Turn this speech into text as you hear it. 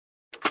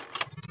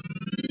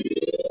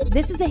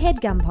This is a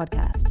HeadGum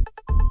podcast.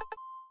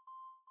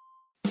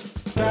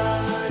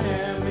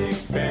 Dynamic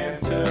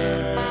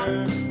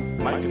banter.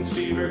 Mike and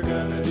Steve are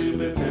gonna do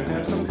bits and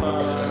have some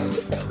fun.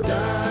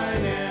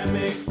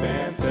 Dynamic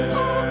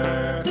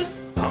banter.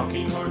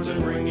 Honking horns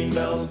and ringing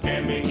bells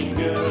and making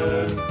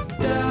good.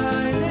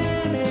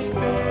 Dynamic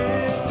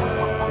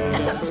banter.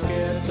 Don't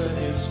forget the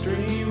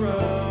history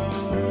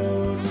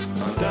road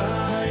on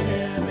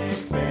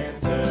Dynamic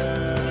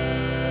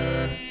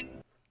banter.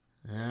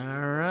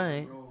 All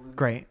right.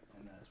 Great.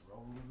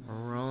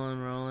 Rolling.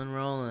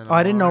 Oh,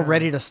 I didn't know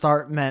ready to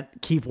start meant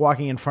keep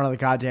walking in front of the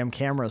goddamn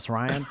cameras,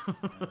 Ryan.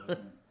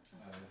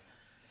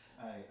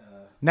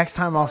 Next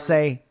time I'll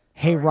say,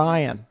 hey,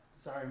 Ryan.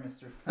 Sorry,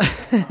 Mr.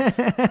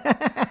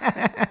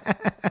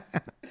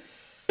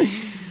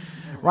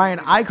 Ryan,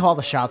 I call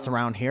the shots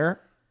around here.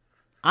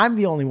 I'm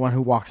the only one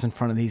who walks in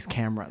front of these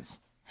cameras.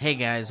 Hey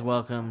guys,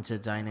 welcome to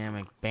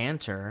Dynamic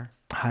Banter.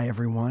 Hi,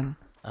 everyone.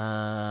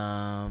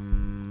 A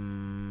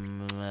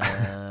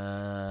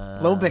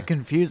A little bit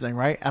confusing,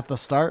 right? At the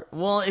start.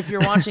 Well, if you're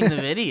watching the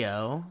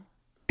video,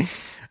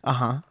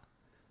 Uh-huh.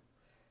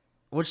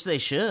 which they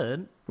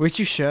should, Which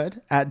you should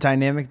at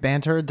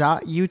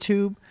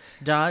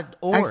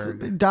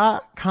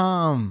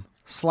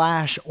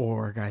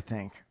dynamicbanter.youtube.com/org, I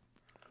think.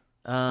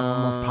 I'm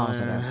almost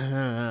positive.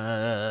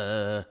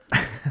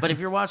 But if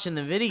you're watching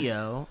the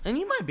video, and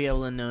you might be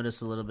able to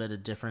notice a little bit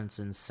of difference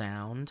in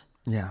sound.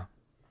 Yeah.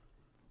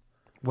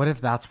 What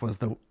if that was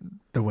the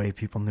way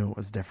people knew it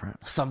was different?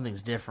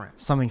 Something's different.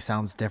 Something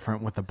sounds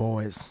different with the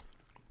boys.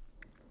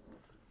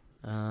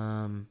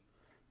 How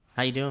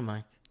you doing,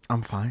 Mike?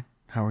 I'm fine.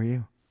 How are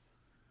you?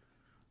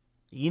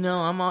 You know,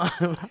 I'm all...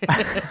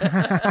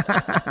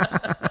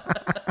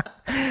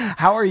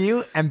 How are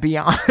you? And be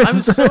honest.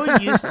 I'm so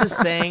used to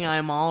saying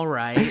I'm all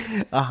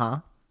right. Uh-huh.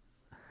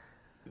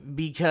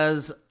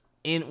 Because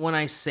when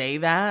I say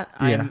that,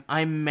 Yeah.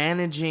 I'm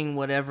managing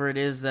whatever it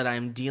is that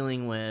I'm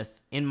dealing with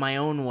in my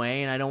own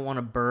way, and I don't want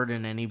to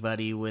burden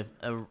anybody with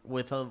a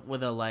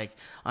like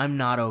I'm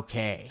not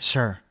okay.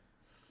 Sure.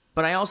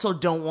 But I also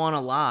don't want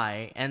to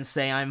lie and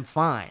say I'm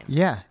fine.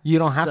 Yeah, you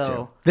don't have to.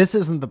 So- This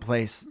isn't the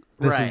place.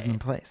 This Right. isn't the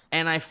place.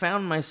 And I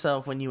found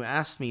myself, when you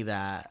asked me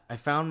that, I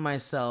found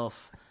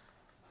myself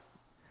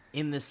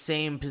in the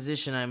same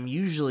position I'm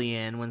usually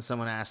in when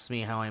someone asks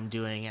me how I'm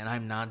doing and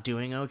I'm not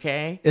doing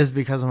okay. Is it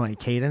because of my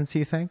cadence,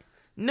 you think?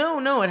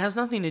 No, it has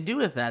nothing to do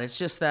with that. It's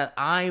just that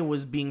I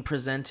was being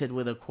presented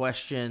with a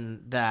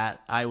question that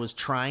I was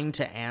trying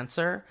to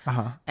answer,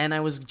 and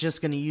I was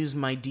just going to use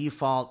my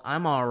default,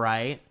 I'm all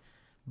right,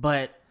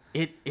 but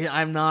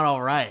I'm not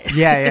all right.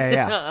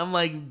 Yeah. I'm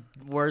like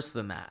worse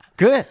than that.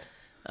 Good.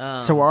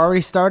 So we're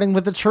already starting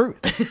with the truth.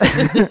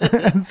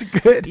 That's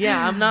good.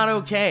 Yeah, I'm not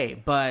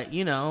okay, but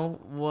you know,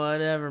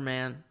 whatever,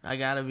 man. I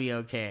gotta be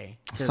okay.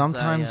 'Cause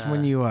Sometimes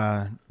when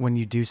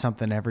you do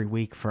something every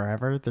week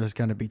forever, there's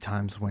going to be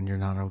times when you're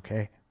not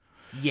okay.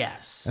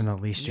 yes, And the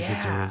least you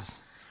could do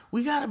is...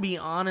 we gotta be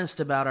honest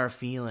about our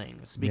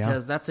feelings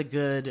because that's a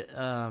good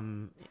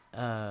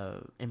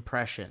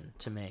impression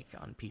to make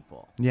on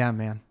people. Yeah,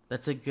 man.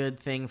 That's a good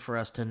thing for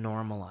us to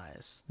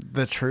normalize.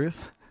 The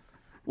truth?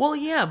 Well,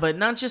 yeah, but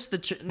not just the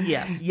truth.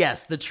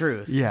 Yes, the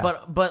truth. Yeah.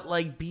 But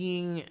like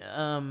being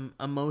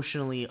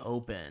emotionally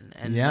open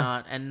and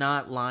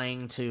not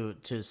lying to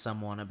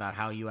someone about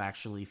how you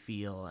actually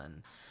feel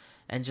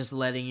and just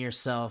letting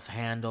yourself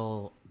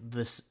handle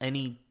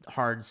any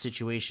hard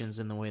situations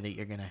in the way that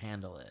you're going to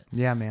handle it.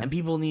 Yeah, man. And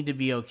people need to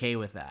be okay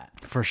with that.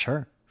 For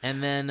sure.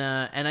 And then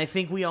and I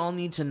think we all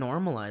need to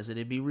normalize it.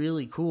 It'd be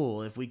really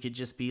cool if we could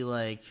just be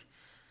like,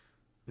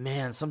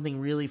 man, something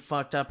really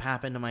fucked up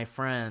happened to my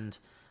friend.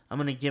 I'm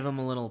going to give him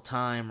a little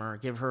time or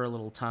give her a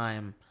little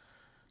time,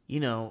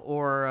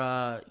 or,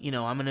 I'm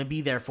going to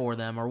be there for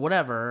them or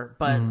whatever.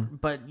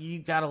 But you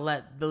got to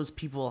let those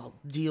people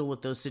deal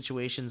with those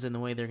situations in the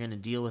way they're going to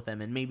deal with them.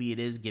 And maybe it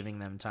is giving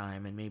them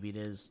time and maybe it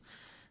is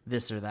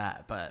this or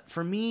that. But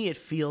for me, it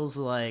feels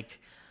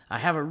like I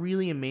have a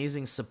really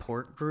amazing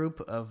support group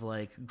of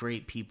like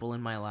great people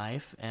in my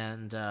life.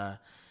 And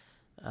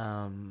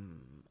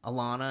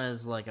Alana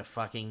is like a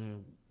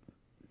fucking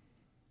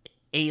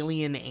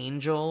alien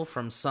angel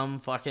from some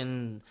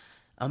fucking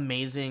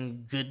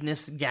amazing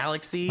goodness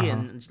galaxy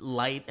and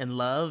light and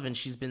love, and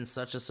she's been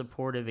such a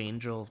supportive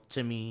angel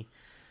to me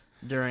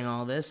during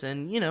all this.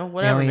 And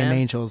whatever, Alien man.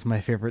 Angel is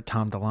my favorite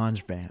Tom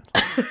DeLonge band.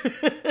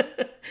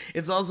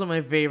 It's also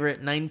my favorite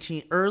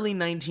early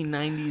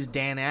 1990s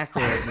Dan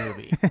Aykroyd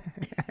movie.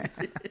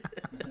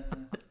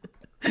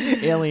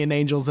 Alien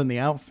Angels in the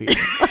Outfield.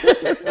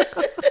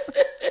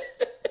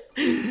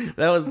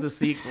 That was the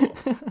sequel.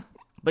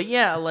 But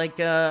yeah, like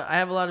I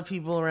have a lot of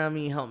people around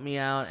me help me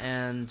out,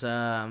 and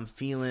I'm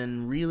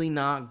feeling really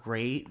not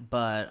great,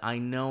 but I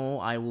know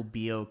I will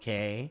be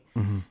okay,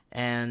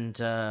 and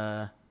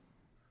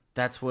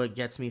that's what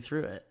gets me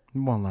through it.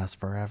 Won't last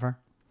forever.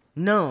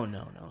 No,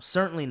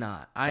 certainly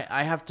not.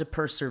 I have to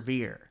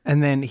persevere.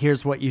 And then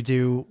here's what you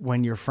do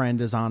when your friend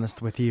is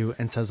honest with you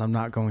and says, I'm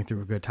not going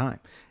through a good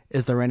time.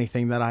 Is there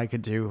anything that I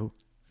could do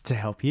to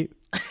help you?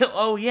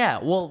 Oh, yeah.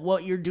 Well,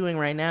 what you're doing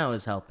right now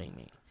is helping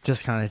me.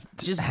 Just kind of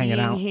Just hanging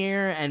being out.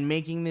 here and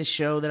making this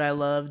show that I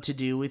love to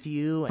do with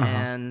you,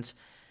 and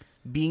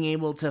being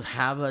able to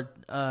have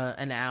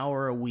an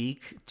hour a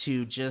week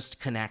to just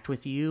connect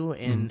with you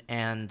in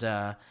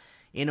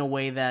a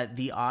way that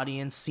the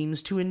audience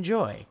seems to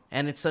enjoy.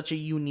 And it's such a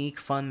unique,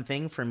 fun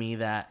thing for me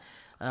that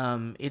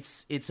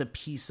it's a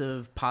piece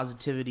of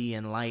positivity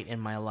and light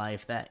in my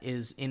life that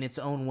is in its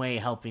own way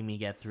helping me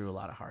get through a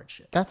lot of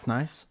hardship. That's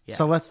nice. Yeah.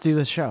 So let's do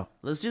the show.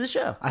 Let's do the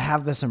show. I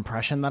have this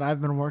impression that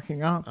I've been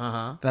working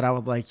on that I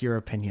would like your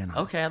opinion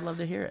on. Okay, I'd love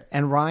to hear it.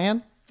 And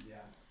Ryan,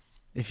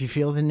 if you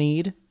feel the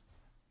need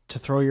to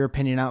throw your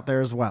opinion out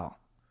there as well,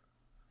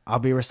 I'll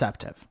be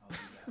receptive.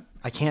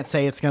 I can't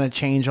say it's going to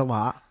change a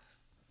lot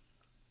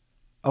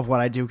of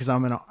what I do because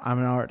I'm an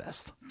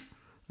artist.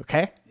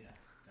 Okay? Yeah,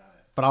 got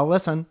it. But I'll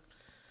listen.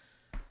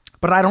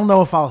 But I don't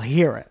know if I'll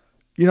hear it.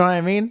 You know what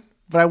I mean?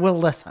 But I will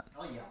listen.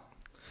 Oh,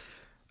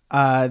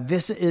 yeah.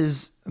 This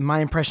is my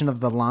impression of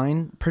the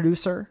line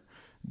producer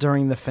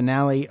during the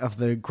finale of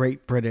the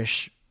Great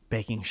British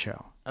Baking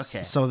Show.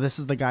 Okay. So this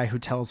is the guy who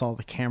tells all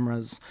the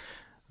cameras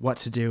what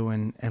to do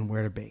and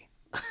where to be.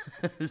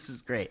 This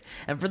is great.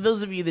 And for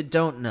those of you that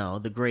don't know,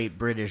 the Great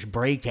British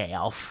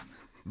Break-Off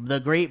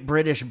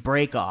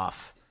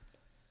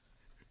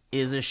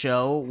is a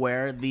show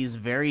where these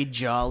very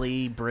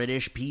jolly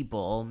British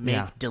people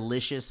make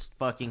delicious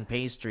fucking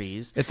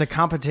pastries. It's a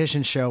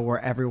competition show where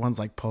everyone's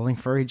like pulling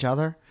for each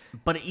other.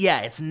 But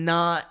yeah, it's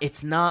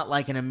not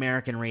like an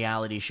American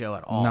reality show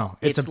at all. No,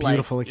 it's a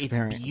beautiful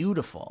experience. It's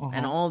beautiful.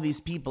 And all these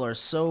people are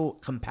so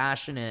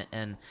compassionate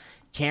and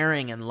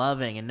caring and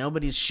loving, and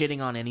nobody's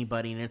shitting on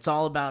anybody, and it's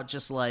all about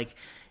just like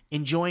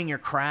enjoying your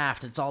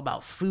craft. It's all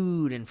about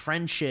food and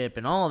friendship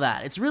and all of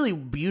that. It's really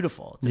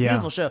beautiful. It's a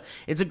beautiful show.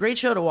 It's a great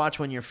show to watch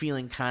when you're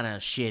feeling kind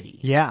of shitty.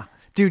 Yeah.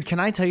 Dude, can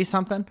I tell you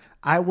something?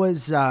 I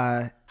was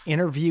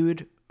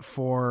interviewed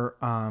for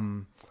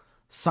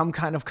some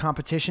kind of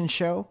competition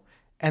show,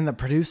 and the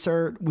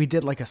producer, we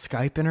did like a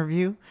Skype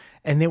interview,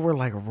 and they were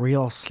like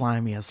real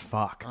slimy as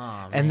fuck.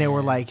 Oh, and they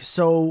were like,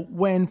 so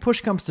when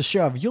push comes to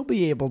shove, you'll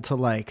be able to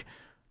like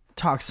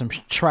talk some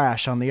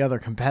trash on the other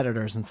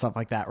competitors and stuff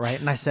like that, right?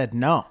 And I said,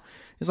 no.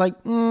 He's like,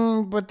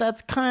 but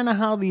that's kind of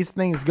how these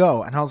things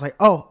go. And I was like,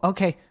 oh,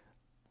 okay.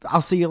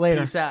 I'll see you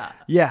later. Peace out.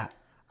 Yeah.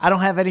 I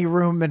don't have any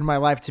room in my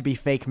life to be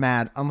fake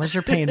mad unless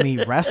you're paying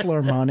me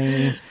wrestler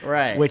money.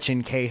 Right. Which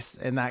in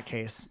that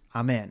case,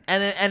 I'm in.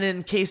 And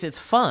in case it's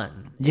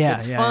fun. Yeah, If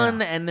it's yeah, fun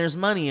yeah. and there's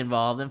money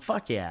involved, then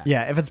fuck yeah.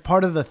 Yeah. If it's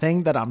part of the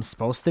thing that I'm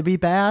supposed to be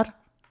bad,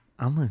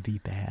 I'm going to be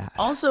bad.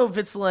 Also, if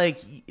it's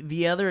like,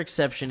 the other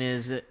exception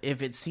is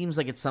if it seems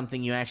like it's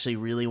something you actually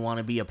really want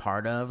to be a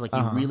part of, like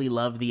you really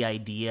love the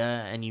idea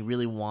and you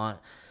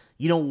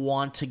don't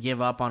want to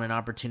give up on an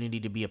opportunity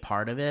to be a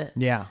part of it.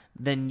 Yeah.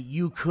 Then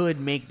you could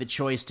make the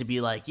choice to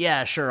be like,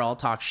 yeah, sure, I'll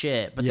talk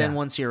shit. But then Yeah.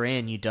 once you're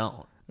in, you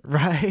don't.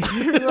 Right.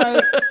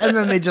 Right. And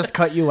then they just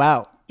cut you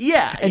out.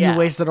 Yeah. And you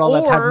wasted all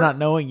that time not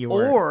knowing you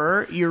were.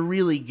 Or you're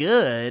really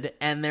good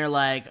and they're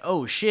like,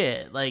 oh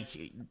shit, like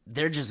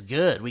they're just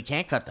good. We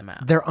can't cut them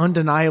out. They're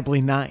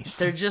undeniably nice.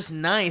 They're just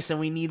nice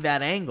and we need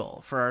that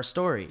angle for our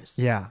stories.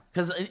 Yeah.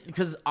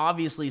 Because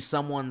obviously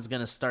someone's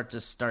going to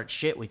start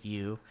shit with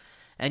you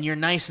and your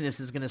niceness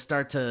is going to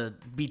start to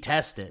be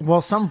tested.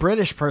 Well, some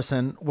British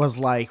person was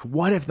like,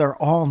 what if they're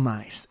all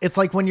nice? It's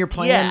like when you're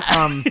playing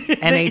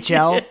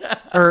NHL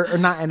or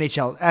not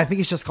NHL. I think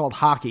it's just called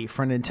hockey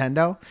for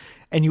Nintendo.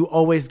 And you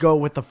always go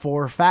with the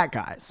 4 fat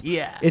guys.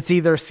 Yeah. It's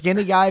either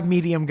skinny guy,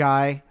 medium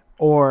guy,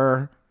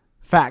 or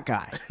fat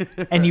guy.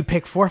 And you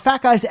pick 4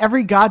 fat guys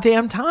every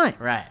goddamn time.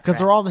 Right, Because right.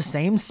 they're all the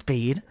same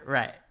speed.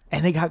 Right.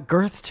 And they got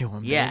girth to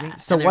them, Yeah, baby.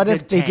 So and they're what if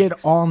good they did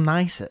tanks. all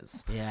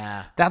nices?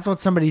 Yeah. That's what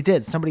somebody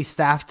did. Somebody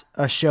staffed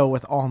a show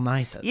with all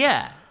nices.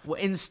 Yeah. Well,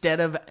 instead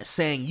of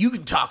saying, you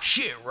can talk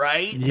shit,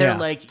 right? Yeah. They're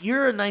like,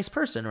 you're a nice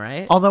person,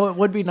 right? Although it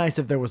would be nice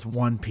if there was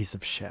one piece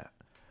of shit.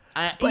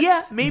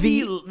 Yeah,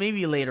 maybe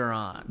later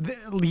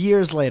on.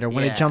 Years later,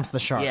 when Yeah. it jumps the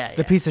shark, Yeah,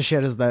 the yeah. piece of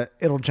shit is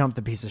it'll jump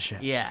the piece of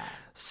shit. Yeah.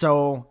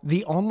 So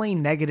the only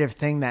negative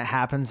thing that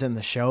happens in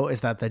the show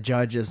is that the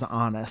judge is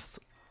honest.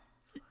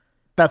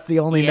 That's the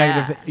only Yeah.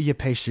 negative thing. Your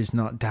pastry's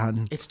not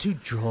done. It's too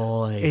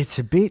dry. It's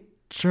a bit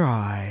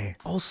dry.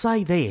 I'll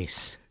say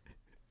this.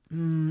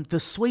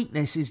 The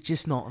sweetness is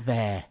just not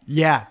there.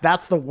 Yeah,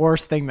 that's the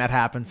worst thing that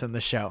happens in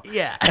the show.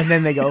 Yeah. And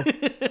then they go,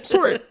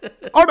 sorry.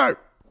 Oh, no.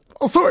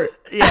 Oh, sorry.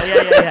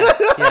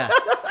 Yeah.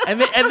 And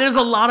there's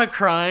a lot of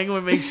crying,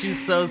 what makes you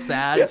so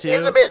sad, too.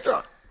 It's a bit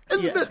dry.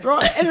 It's a bit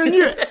dry. And I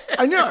knew it.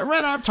 I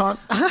ran out of time.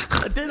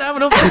 I didn't have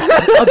enough time.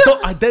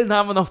 I didn't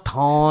have enough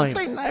time.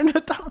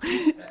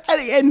 At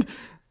the end,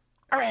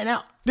 I ran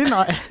out, didn't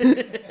I?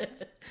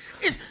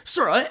 It's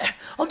alright.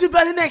 I'll do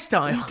better next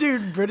time.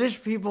 Dude,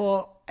 British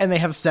people, and they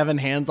have 7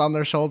 hands on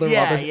their shoulder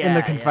Yeah, while they're in yeah, the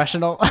yeah.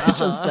 confessional.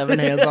 Just 7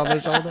 hands on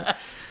their shoulder.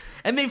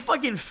 And they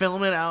fucking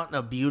film it out in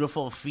a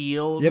beautiful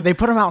field. Yeah, they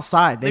put them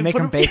outside. They make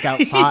put them bake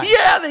outside.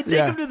 Yeah, they take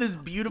Yeah. them to this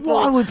beautiful.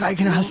 Why are we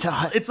baking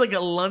outside? It's like a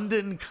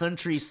London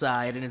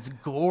countryside, and it's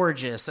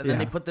gorgeous. And then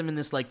Yeah. they put them in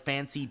this like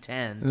fancy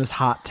tent. In this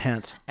hot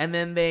tent. And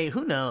then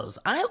who knows?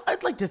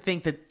 I'd like to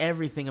think that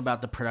everything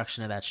about the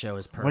production of that show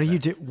is perfect. What do you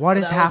do? What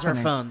is That happening? was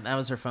her phone. That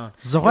was her phone.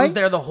 Zoe? It was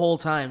there the whole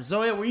time.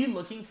 Zoe, were you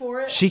looking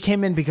for it? She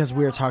came in because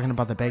we were talking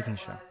about the baking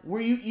show.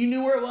 Were you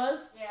knew where it was?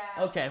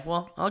 Yeah. Okay,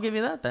 well, I'll give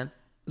you that then.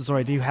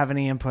 Zoe, do you have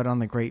any input on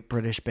the Great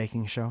British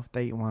Baking Show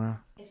that you want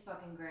to It's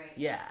fucking great.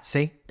 Yeah.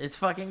 see? It's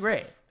fucking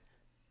great.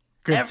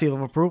 Good seal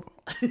of approval.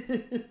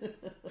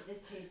 This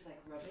tastes like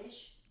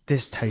rubbish.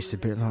 This tastes a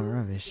bit like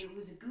rubbish. It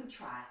was a good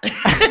try.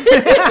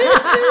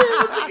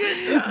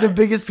 The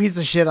biggest piece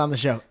of shit on the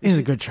show is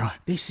a good try.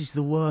 This is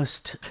the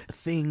worst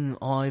thing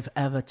I've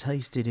ever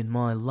tasted in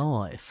my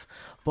life,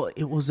 but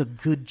it was a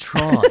good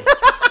try.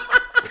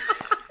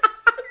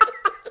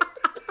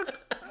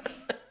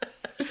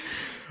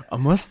 I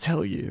must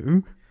tell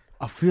you,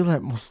 I feel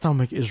like my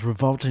stomach is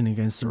revolting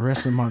against the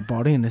rest of my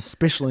body and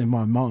especially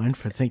my mind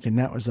for thinking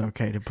that was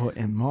okay to put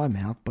in my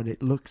mouth, but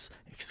it looks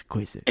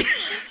exquisite.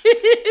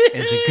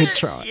 It's a good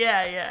try.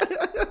 yeah.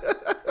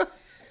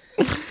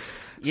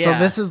 So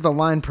this is the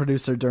line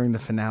producer during the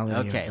finale.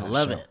 Okay, of that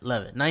love show. it,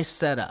 love it. Nice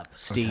setup,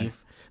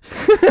 Steve.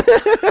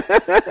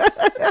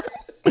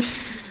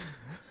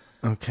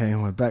 Okay,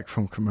 and we're back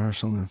from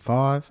commercial in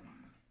 5,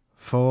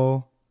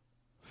 4,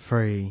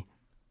 3,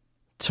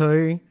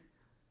 2.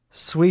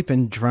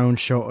 Sweeping drone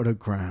shot of the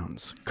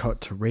grounds. Cut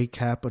to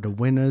recap of the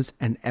winners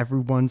and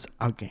everyone's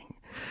hugging.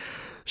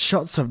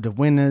 Shots of the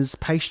winners'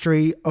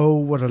 pastry. Oh,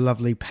 what a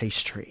lovely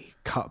pastry.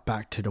 Cut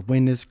back to the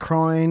winners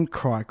crying.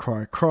 Cry,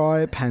 cry,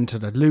 cry. Pan to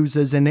the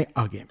losers and they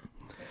hugging.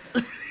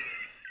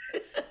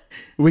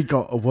 We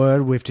got a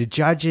word with the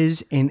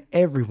judges and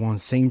everyone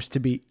seems to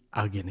be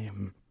hugging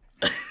him.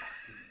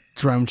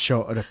 Drone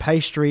shot of the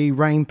pastry,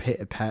 rain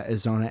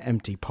pitter-patters on an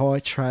empty pie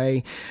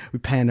tray. We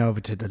pan over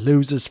to the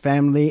loser's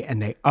family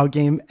and they hug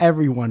him.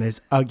 Everyone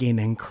is hugging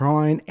and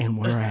crying and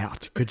we're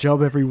out. Good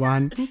job,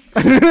 everyone.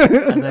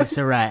 And that's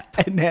a wrap.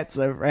 And that's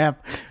a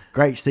wrap.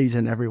 Great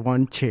season,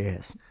 everyone.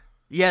 Cheers.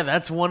 Yeah,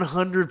 that's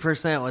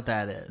 100% what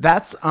that is.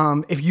 That's,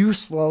 if you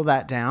slow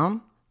that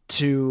down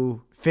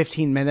to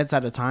 15 minutes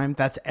at a time,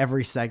 that's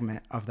every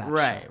segment of that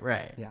show.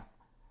 Right. Yeah.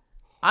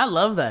 I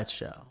love that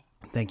show.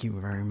 Thank you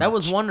very much. That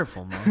was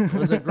wonderful, man. It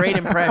was a great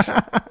impression.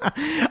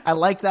 I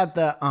like that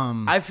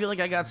I feel like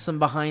I got some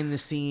behind the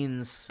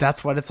scenes.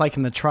 that's what it's like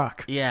in the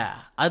truck. Yeah,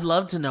 I'd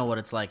love to know what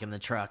it's like in the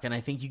truck, and I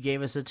think you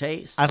gave us a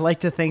taste. I'd like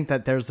to think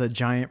that there's a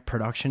giant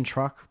production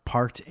truck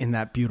parked in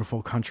that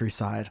beautiful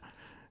countryside,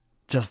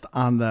 just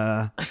on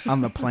the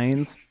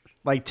plains,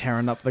 like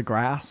tearing up the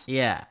grass.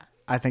 Yeah,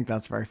 I think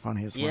that's very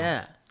funny as well.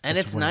 yeah, and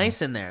Just it's waiting.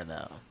 nice in there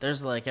though.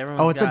 There's like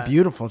everyone's. Oh, it's a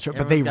beautiful truck,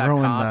 but they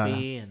everyone's got ruined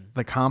coffee and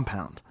the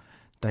compound.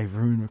 They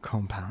ruined the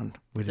compound.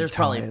 With there's the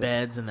probably tires.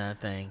 beds in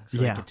that thing, so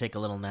Yeah. they could take a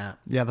little nap.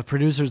 Yeah, the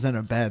producer's in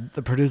a bed.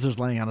 The producer's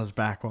laying on his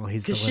back while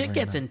he's Because delivering shit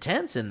gets them.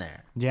 intense in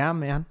there. Yeah,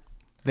 man.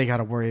 They got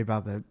to worry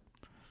about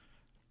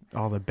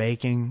all the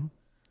baking.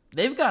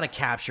 They've got to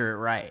capture it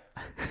right.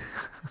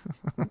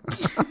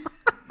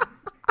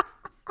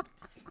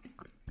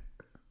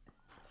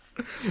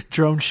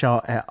 Drone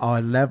shot at eye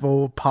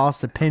level,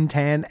 past the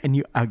pintan, and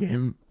you hug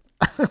him.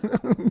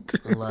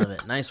 Love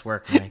it. Nice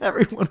work, Mike.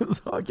 Everyone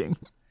is hugging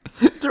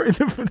during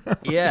the finale.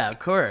 Yeah, of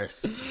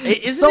course.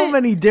 Isn't So it-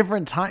 many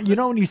different times. You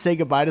know when you say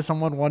goodbye to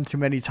someone one too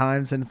many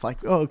times, and it's like,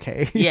 oh,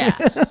 okay. Yeah.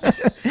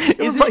 It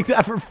was like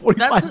that for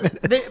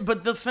 45 minutes.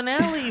 But the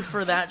finale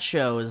for that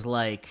show is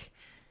like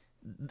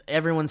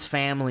everyone's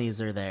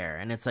families are there,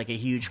 and it's like a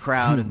huge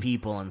crowd of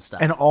people and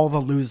stuff. And all the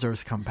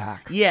losers come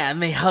back. Yeah,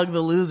 and they hug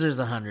the losers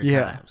 100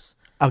 Yeah. times.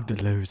 Hug the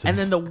losers. And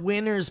then the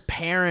winners'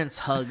 parents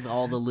hug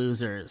all the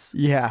losers.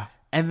 Yeah.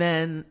 And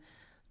then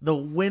the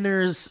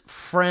winners'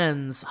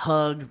 friends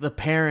hug the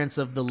parents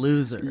of the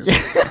losers.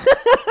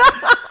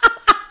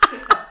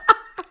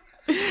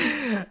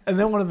 And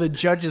then one of the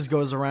judges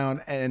goes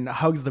around and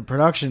hugs the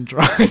production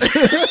truck.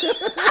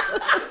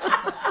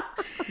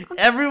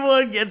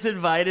 Everyone gets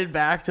invited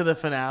back to the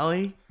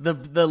finale.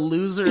 The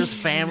losers'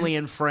 family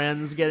and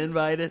friends get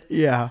invited.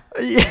 Yeah.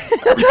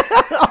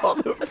 All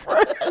the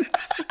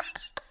friends.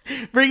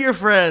 Bring your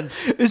friends.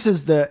 This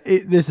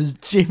is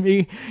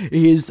Jimmy.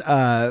 He's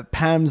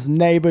Pam's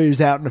neighbor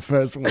who's out in the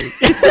first week.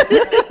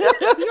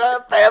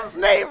 Pam's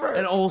neighbor.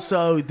 And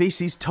also, this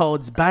is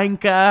Todd's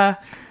banker.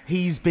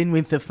 He's been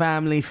with the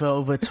family for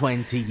over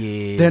 20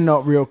 years. They're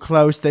not real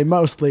close. They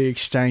mostly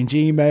exchange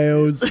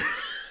emails.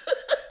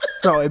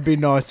 Thought it'd be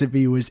nice if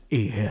he was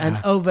here.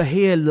 And over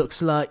here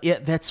looks like, yeah,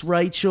 that's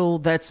Rachel.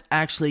 That's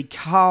actually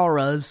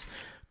Kara's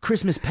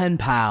Christmas pen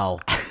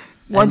pal.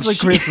 Once and a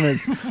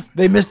Christmas.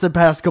 They missed the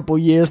past couple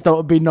years. Thought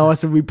it'd be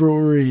nice if we brought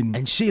her in.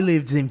 And she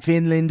lives in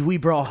Finland. We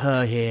brought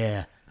her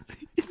here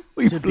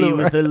We to be flew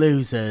her. with the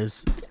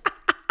losers.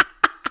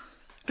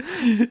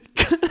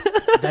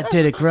 That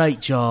did a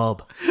great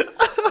job.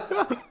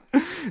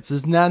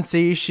 Says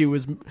Nancy, she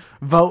was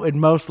voted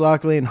most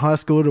likely in high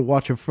school to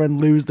watch her friend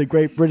lose the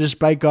Great British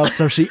Bake Off,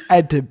 so she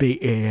had to be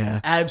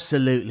here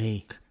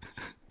Absolutely.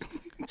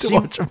 to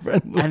watch her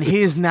friend lose. And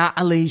here's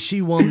Natalie.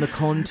 She won the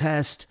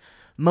contest.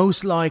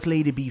 Most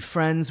likely to be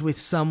friends with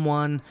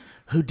someone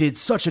who did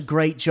such a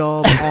great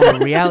job on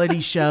a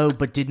reality show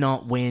but did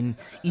not win,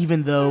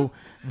 even though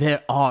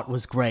their art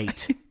was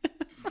great.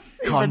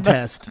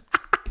 Contest.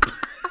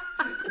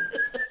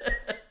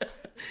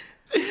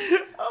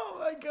 Oh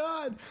my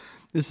God.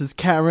 This is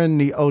Karen,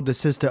 the older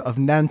sister of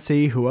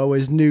Nancy, who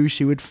always knew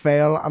she would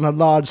fail on a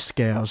large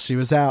scale. She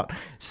was out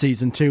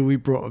season 2. We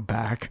brought her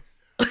back.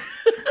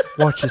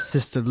 Watch your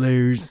sister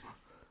lose.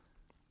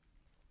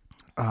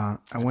 I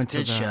went to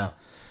Good the show.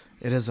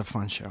 It is a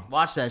fun show.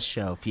 Watch that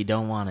show if you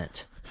don't want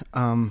it.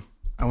 I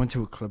went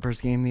to a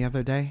Clippers game the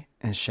other day,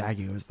 and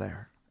Shaggy was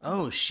there.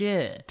 Oh,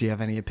 shit. Do you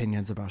have any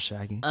opinions about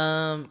Shaggy?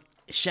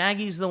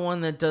 Shaggy's the one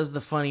that does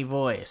the funny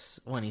voice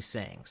when he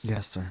sings.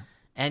 Yes, sir.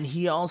 And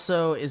he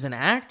also is an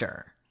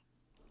actor.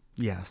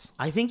 Yes.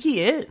 I think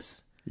he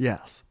is.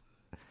 Yes.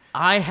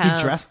 I He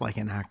have dressed like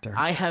an actor.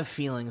 I have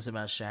feelings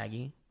about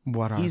Shaggy.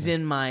 What are He's they?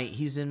 in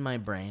my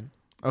brain.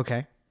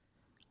 Okay.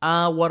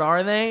 What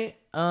are they?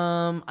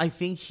 I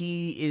think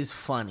he is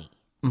funny.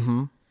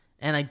 Mm-hmm.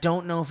 And I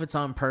don't know if it's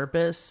on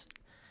purpose.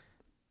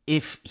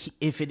 If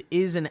it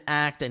is an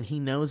act and he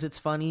knows it's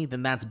funny,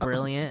 then that's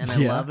brilliant and I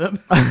Yeah. love him.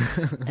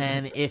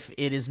 And if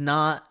it is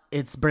not,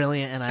 it's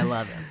brilliant and I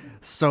love him.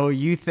 So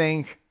you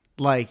think,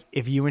 like,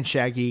 if you and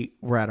Shaggy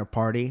were at a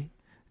party,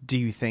 do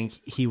you think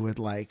he would,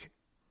 like,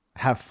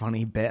 have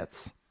funny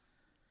bits?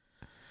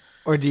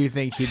 Or do you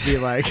think he'd be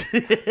like,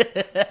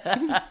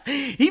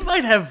 He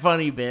might have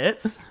funny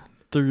bits.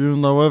 do you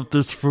know if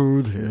there's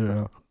food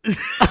here?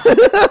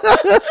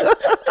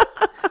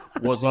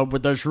 What's up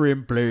with the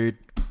shrimp plate?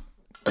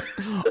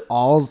 I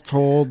was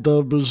told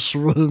there was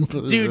shrimp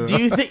here. Dude, do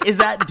you think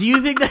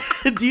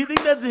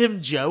that's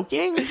him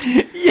joking? Or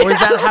is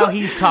that how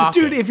he's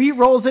talking? Dude, if he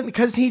rolls in,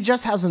 because he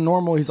just has a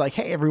normal, he's like,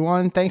 hey,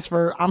 everyone,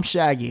 I'm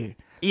Shaggy.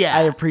 Yeah.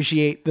 I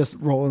appreciate this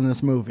role in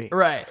this movie.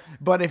 Right.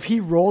 But if he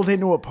rolled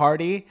into a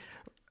party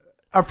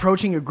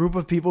approaching a group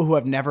of people who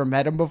have never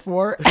met him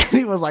before, and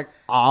he was like,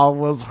 I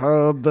was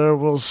heard there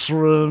was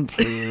shrimp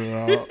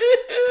here,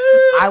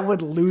 I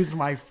would lose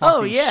my fucking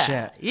Oh yeah.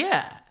 shit.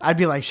 Yeah. I'd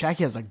be like,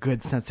 Shaggy has a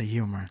good sense of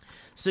humor.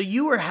 So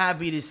you were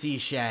happy to see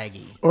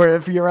Shaggy. Or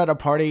if you're at a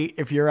party,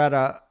 if you're at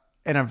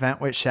an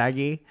event with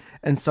Shaggy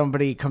and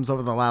somebody comes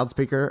over the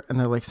loudspeaker and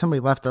they're like, somebody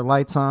left their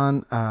lights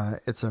on.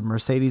 It's a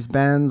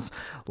Mercedes-Benz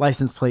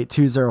license plate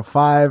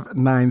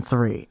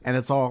 20593. And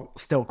it's all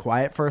still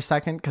quiet for a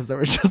second because there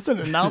was just an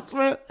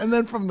announcement. And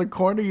then from the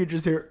corner, you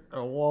just hear, it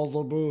was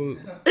a boo.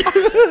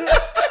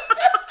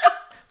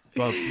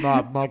 That's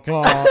not my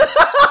car.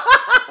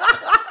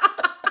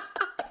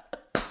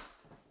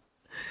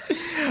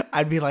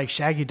 I'd be like,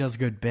 Shaggy does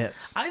good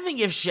bits. I think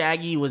if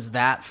Shaggy was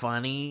that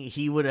funny,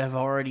 he would have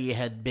already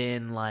had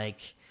been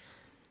like,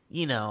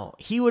 you know,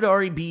 he would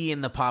already be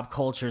in the pop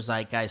culture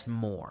zeitgeist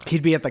more.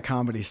 He'd be at the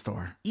Comedy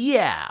Store.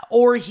 Yeah.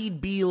 Or he'd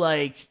be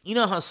like, you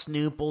know how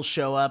Snoop will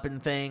show up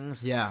and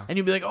things? Yeah. And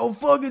you'd be like, oh,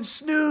 fucking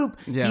Snoop.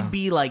 Yeah. He'd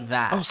be like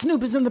that. Oh,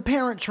 Snoop is in the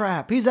Parent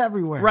Trap. He's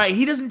everywhere. Right.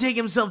 He doesn't take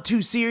himself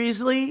too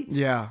seriously.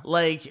 Yeah.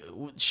 Like,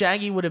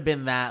 Shaggy would have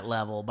been that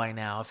level by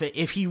now.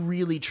 If he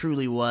really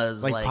truly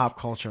was Like pop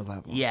culture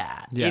level.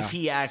 Yeah. Yeah. If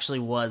he actually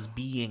was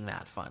being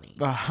that funny.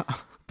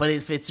 But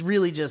if it's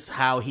really just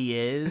how he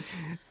is,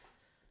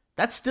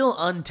 that's still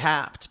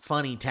untapped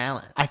funny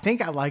talent. I think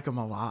I like him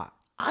a lot.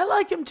 I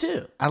like him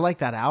too. I like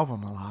that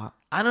album a lot.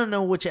 I don't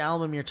know which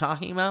album you're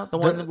talking about. The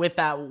one with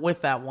that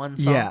one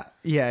song.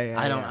 Yeah.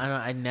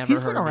 I never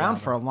He's heard been of the around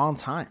album. for a long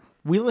time.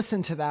 We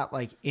listened to that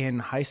like in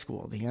high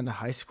school, the end of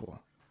high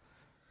school.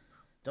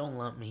 Don't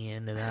lump me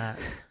into that.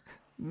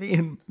 Me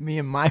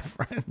and my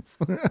friends.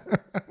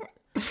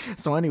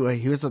 So anyway,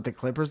 he was at the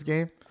Clippers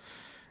game,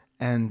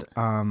 and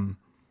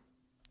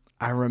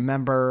I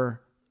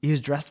remember he was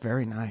dressed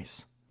very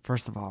nice.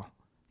 First of all,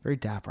 very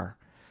dapper,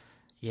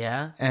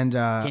 Yeah. and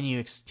Can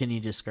you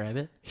describe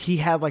it? he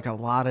had like a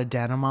lot of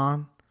denim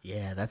on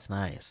Yeah, that's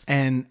nice.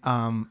 and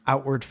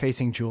outward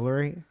facing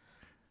jewelry,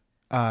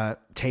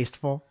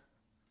 tasteful,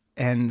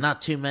 and Not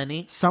too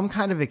many. some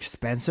kind of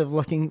expensive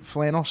looking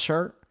flannel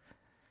shirt,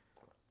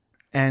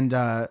 and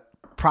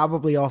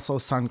probably also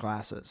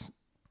sunglasses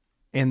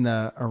in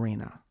the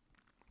arena.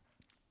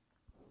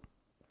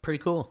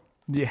 Pretty cool.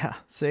 Yeah,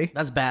 see?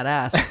 That's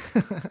badass.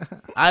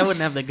 I wouldn't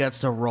have the guts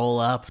to roll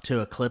up to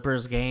a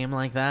Clippers game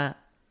like that.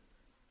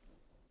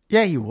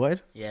 Yeah, you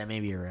would. Yeah,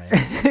 maybe you're right.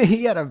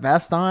 He had a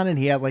vest on and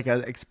he had like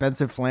an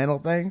expensive flannel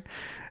thing.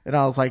 And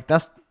I was like,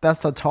 that's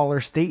a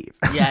taller Steve.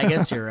 Yeah, I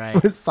guess you're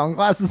right. With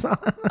sunglasses on.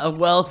 A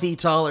wealthy,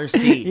 taller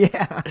Steve.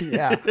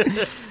 Yeah.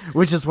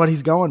 Which is what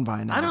he's going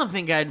by now. I don't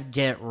think I'd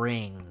get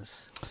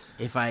rings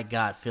if I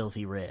got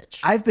filthy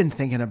rich. I've been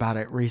thinking about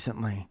it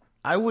recently.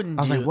 I wouldn't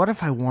I was do like, what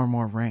if I wore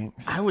more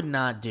rings? I would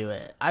not do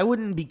it. I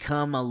wouldn't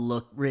become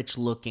a rich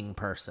looking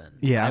person.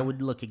 Yeah. I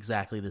would look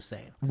exactly the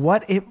same.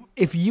 What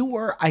if you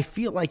were, I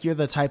feel like you're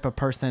the type of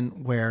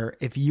person where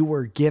if you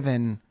were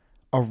given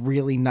a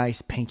really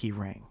nice pinky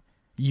ring,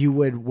 you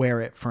would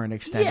wear it for an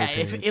extended Yeah,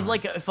 period of if time.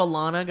 like if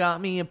Alana got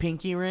me a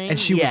pinky ring And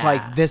she was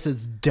like, this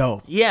is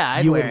dope. yeah,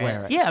 I'd you wear would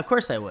wear it. Yeah, of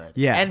course I would.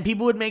 Yeah. And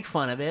people would make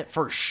fun of it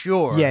for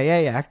sure.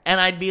 Yeah.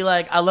 And I'd be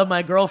like, I love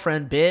my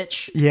girlfriend,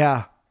 bitch.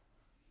 Yeah.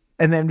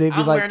 And then they'd be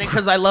I'm like, wearing it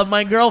because I love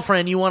my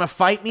girlfriend. You want to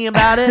fight me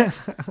about it?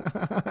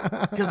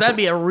 Because that'd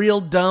be a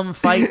real dumb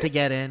fight to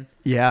get in.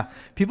 yeah,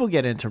 people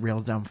get into real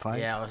dumb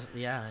fights.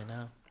 Yeah, I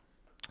know.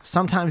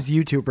 Sometimes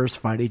YouTubers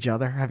fight each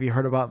other. Have you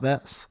heard about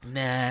this?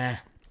 Nah,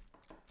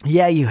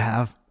 Yeah, you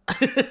have.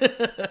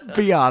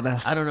 Be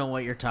honest. I don't know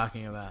what you're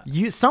talking about.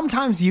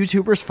 Sometimes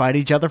YouTubers fight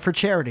each other for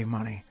charity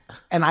money.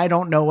 And I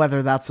don't know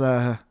whether that's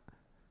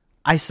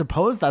I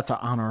suppose that's an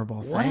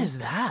honorable thing. What is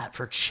that?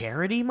 For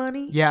charity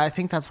money? Yeah, I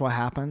think that's what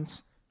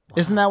happens.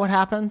 Isn't that what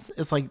happens?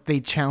 It's like they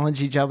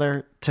challenge each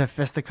other to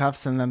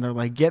fisticuffs and then they're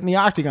like, get in the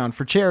octagon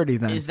for charity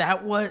then. Is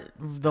that what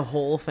the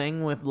whole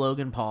thing with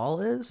Logan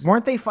Paul is?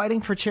 Weren't they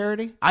fighting for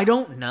charity? I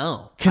don't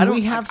know. Can I don't,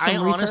 we have some I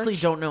honestly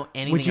research? don't know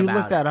anything Would you about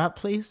look that up,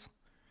 please?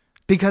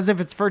 Because if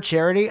it's for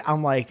charity,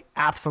 I'm like,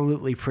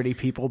 absolutely pretty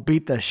people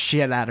beat the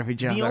shit out of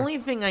each other. The only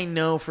thing I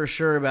know for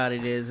sure about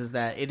it is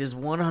that it is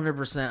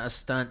 100% a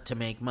stunt to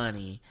make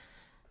money.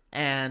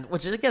 And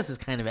which I guess is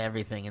kind of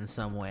everything in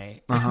some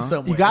way. In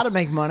some You ways. got to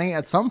make money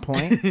at some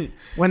point.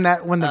 when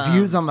the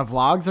views on the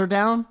vlogs are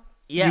down,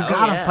 Yeah, you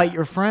got to yeah. fight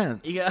your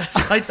friends. You gotta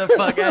fight the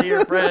fuck out of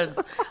your friends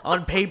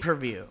on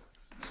pay-per-view.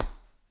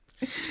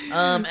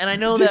 And I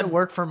know Did that it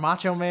work for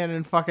Macho Man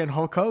and fucking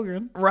Hulk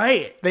Hogan?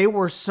 right, They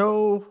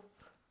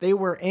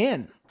were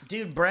in.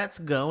 dude. Brett's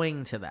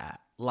going to that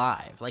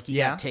live. Like he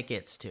Yeah? got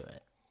tickets to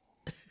it.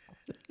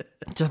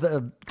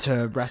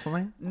 To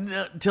wrestling?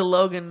 No, to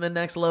Logan, the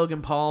next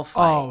Logan Paul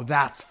fight. Oh,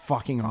 that's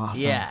fucking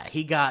awesome. Yeah,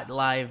 he got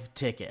live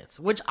tickets,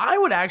 which I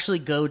would actually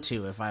go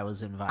to if I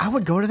was invited. I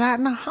would go to that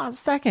in a hot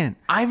second.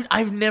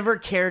 I've never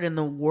cared in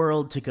the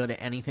world to go to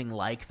anything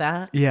like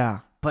that. Yeah.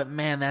 But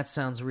man, that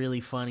sounds really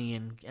funny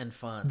and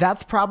fun.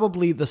 That's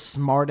probably the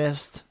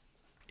smartest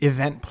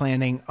event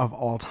planning of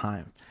all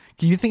time.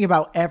 Can you think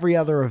about every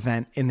other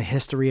event in the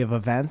history of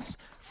events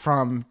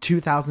from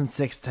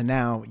 2006 to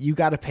now? You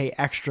got to pay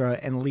extra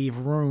and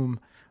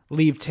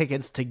leave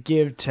tickets to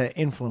give to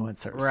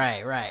influencers.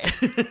 Right.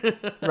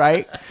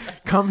 Right?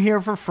 Come here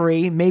for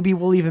free. Maybe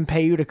we'll even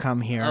pay you to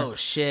come here. Oh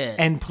shit.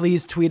 And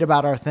please tweet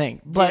about our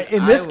thing. But Dude,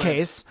 in this I would-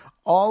 case,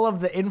 all of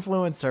the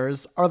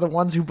influencers are the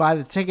ones who buy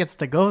the tickets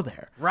to go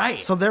there.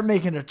 Right. So they're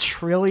making $1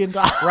 trillion.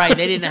 Right,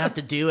 they didn't have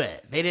to do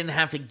it. They didn't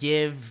have to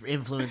give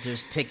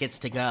influencers tickets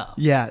to go.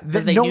 Yeah,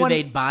 because they no knew one-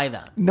 they'd buy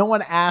them. No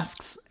one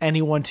asks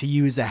anyone to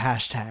use a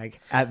hashtag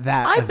at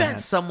that I event. bet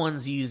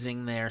someone's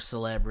using their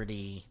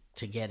celebrity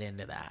to get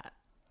into that.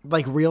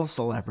 Like real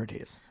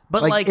celebrities.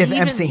 But like if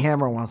even, MC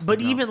Hammer wants to but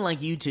go. even like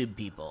YouTube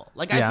people,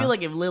 like I Yeah. feel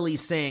like if Lily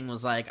Singh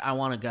was like, "I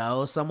want to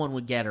go," someone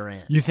would get her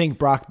in. You think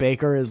Brock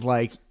Baker is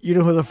like, you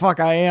know who the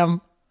fuck I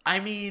am? I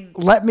mean,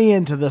 Let me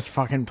into this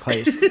fucking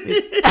place.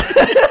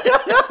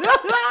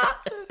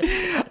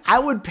 I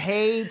would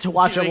pay to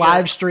watch Doing a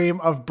live stream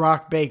of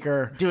Brock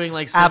Baker doing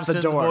like at the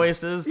Simpsons door.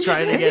 voices,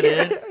 trying to get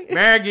in.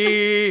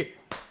 Maggie,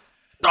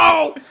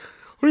 oh,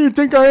 Who do you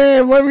think I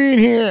am? Let me in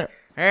here.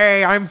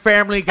 hey, I'm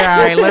Family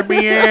Guy. Let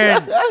me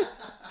in.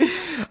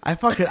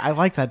 I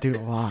like that dude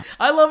a lot.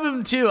 I love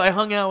him too. I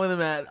hung out with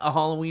him at a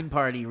Halloween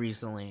party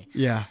recently.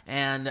 Yeah.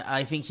 And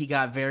I think he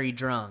got very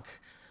drunk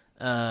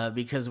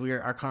because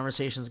our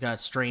conversations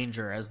got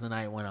stranger as the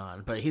night went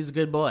on. But he's a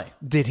good boy.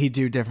 Did he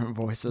do different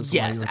voices while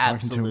Yes, you were talking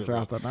absolutely. to him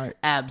throughout the night?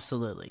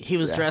 Absolutely. He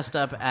was dressed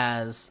up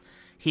as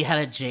he had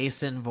a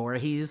Jason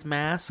Voorhees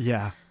mask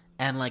Yeah.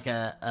 and like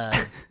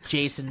a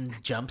Jason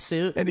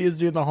jumpsuit. And he was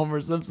doing the Homer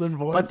Simpson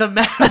voice. But the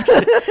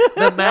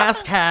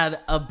mask had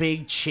a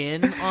big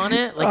chin on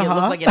it. Like it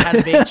looked like it had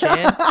a big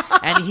chin.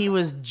 And he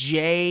was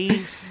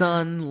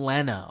Jason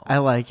Leno. I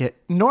like it.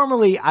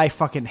 Normally, I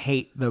fucking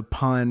hate the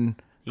pun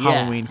Yeah.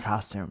 Halloween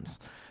costumes.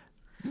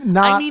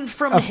 Not I mean,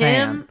 from a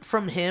him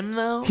fan.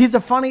 though. He's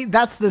a funny.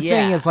 That's the thing.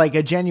 Yeah. Is like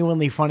a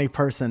genuinely funny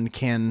person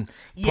can pull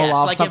Yes,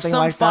 off like if something some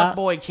like that.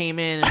 fuckboy came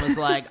in and was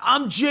like,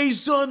 "I'm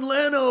Jason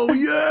Leno,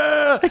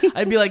 yeah,"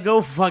 I'd be like,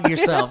 "Go fuck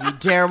yourself, you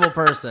terrible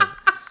person.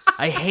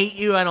 I hate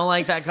you. I don't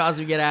like that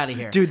costume. Get out of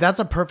here." Dude, that's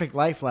a perfect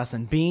life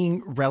lesson.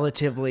 Being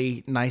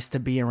relatively nice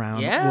to be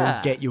around Yeah.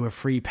 will get you a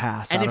free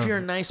pass. And out if of- you're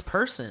a nice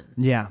person,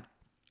 yeah,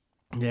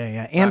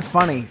 and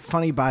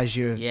funny buys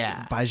you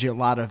Yeah. buys you a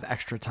lot of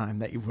extra time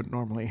that you wouldn't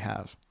normally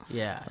have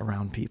yeah.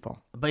 around people.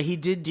 But he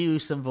did do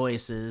some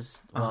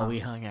voices while we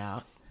hung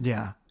out,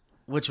 Yeah.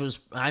 which was,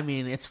 I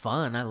mean, it's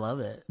fun. I love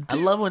it. I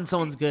love when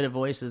someone's good at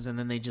voices and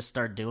then they just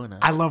start doing them.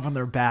 I love when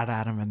they're bad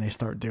at them and they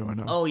start doing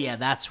them. Oh yeah,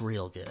 that's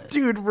real good.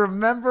 Dude,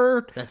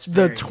 remember That's the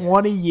very good.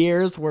 20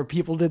 years where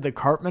people did the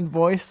Cartman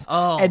voice?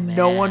 Oh, and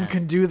no man. one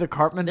can do the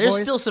Cartman There's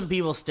voice? still some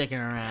people sticking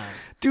around.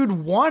 Dude,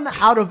 1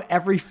 out of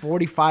every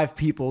 45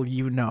 people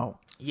you know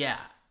Yeah.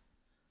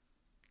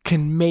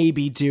 can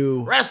maybe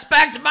do.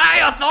 Respect my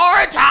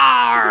authority.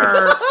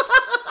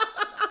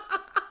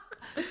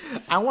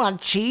 I want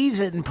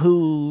cheese and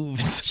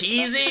poofs.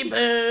 Cheesy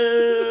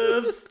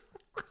poofs.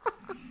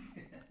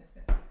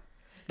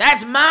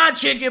 That's my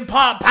chicken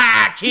pot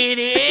pie,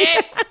 kitty.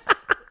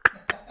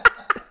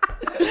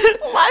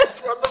 Lines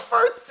from the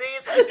first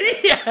season.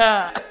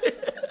 Yeah.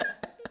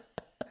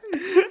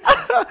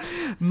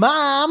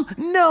 Mom,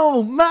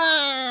 no,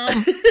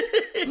 Mom.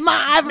 Mom,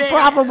 I have a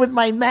problem with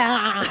my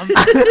mom.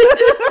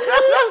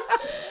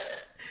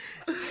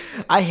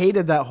 I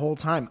hated that whole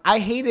time. I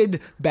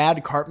hated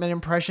bad Cartman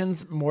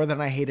impressions more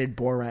than I hated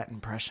Borat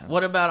impressions.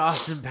 What about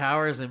Austin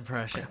Powers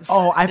impressions?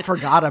 Oh, I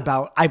forgot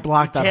about. I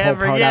blocked that whole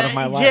part out of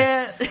my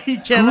life. You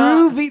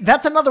cannot. Groovy.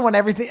 That's another one.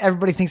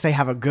 Everybody thinks they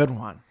have a good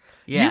one.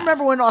 Yeah. You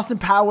remember when Austin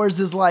Powers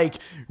is like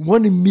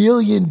 $1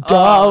 million,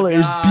 God.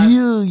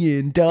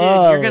 billion Dude,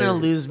 dollars? you're gonna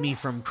lose me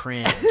from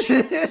cringe.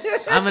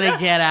 I'm gonna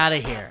get out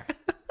of here.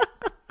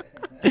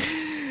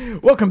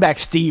 Welcome back,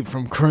 Steve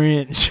from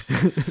Cringe.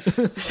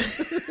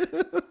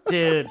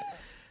 Dude,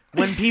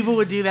 when people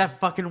would do that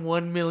fucking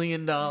 $1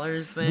 million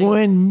thing,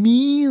 $1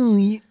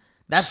 million.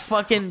 that's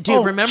fucking dude.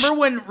 Oh, Remember?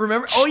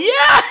 Oh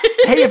yeah,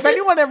 Hey, if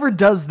anyone ever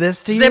does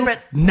this to Zip you, it.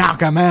 knock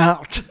them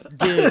out.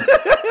 dude.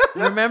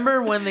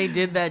 Remember when they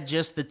did that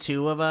just the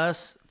two of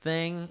us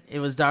thing? It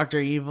was Dr.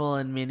 Evil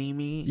and Mini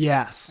Me.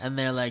 Yes. And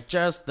they're like,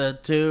 just the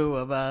two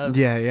of us.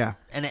 Yeah.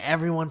 And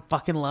everyone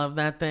fucking loved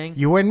that thing.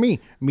 You and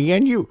me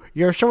and you.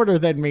 You're shorter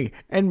than me,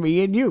 and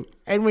me and you.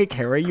 And we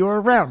carry you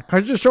around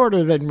because you're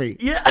shorter than me.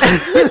 Yeah.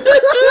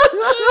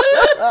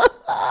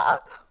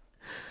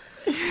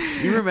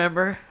 You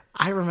remember?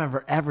 I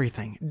remember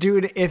everything.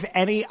 Dude, if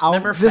any...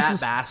 Remember this Fat is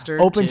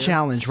Bastard, open too?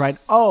 challenge, right?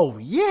 Oh,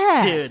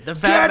 yeah. Dude, the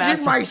Fat Get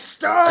in Bastard. my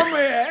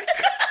stomach.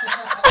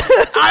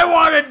 I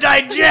want to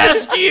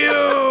digest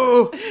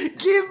you.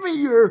 Give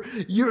me your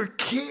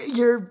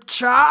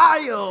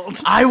child.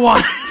 I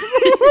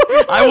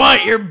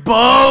want your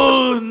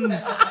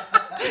bones.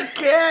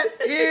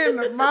 Get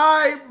in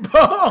my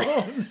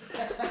bones.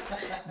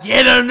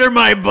 Get under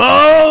my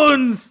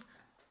bones.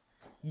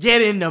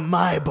 Get into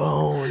my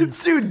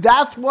bones. Dude,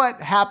 that's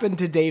what happened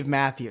to Dave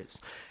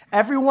Matthews.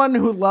 Everyone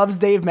who loves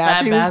Dave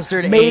Matthews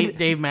Bastard ate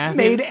Dave Matthews?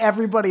 made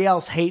everybody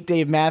else hate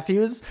Dave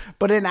Matthews.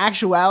 But in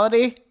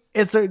actuality,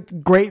 it's a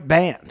great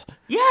band.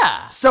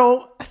 Yeah.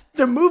 So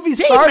the movie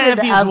Dave started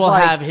Matthews as will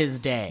like, have his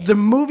day. the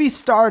movie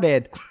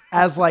started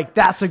as like,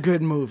 that's a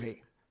good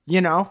movie.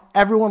 You know,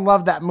 everyone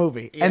loved that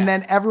movie. Yeah. And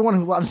then everyone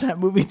who loves that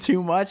movie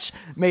too much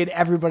made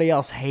everybody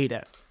else hate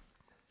it.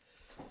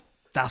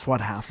 That's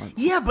what happens.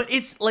 Yeah, but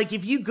it's like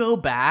if you go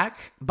back.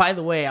 By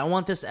the way, I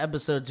want this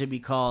episode to be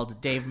called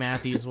 "Dave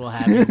Matthews Will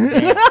Have His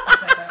Day."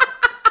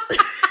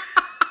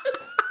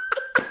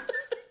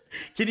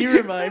 Can you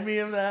remind me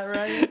of that,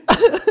 right?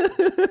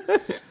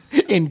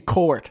 In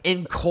court.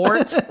 In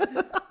court,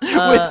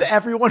 With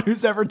everyone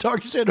who's ever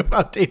talked shit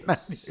about Dave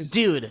Matthews.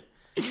 dude.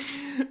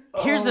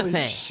 Here's the Holy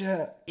thing: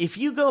 shit. if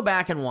you go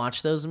back and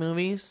watch those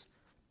movies,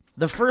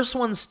 the first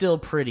one's still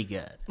pretty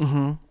good.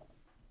 Mm-hmm.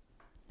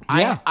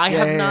 Yeah. I Yeah,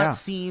 have yeah, not yeah.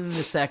 seen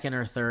the second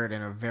or third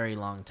in a very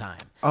long time.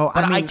 Oh,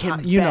 but I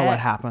mean, you know what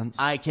happens.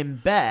 I can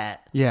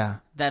bet Yeah.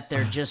 that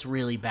they're just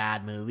really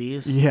bad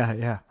movies.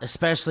 Yeah.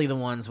 Especially the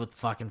ones with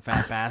fucking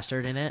Fat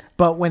Bastard in it.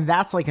 But when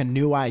that's like a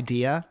new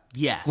idea,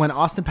 Yes. when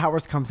Austin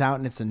Powers comes out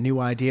and it's a new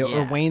idea, or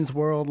Yeah. Wayne's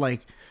World,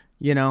 like,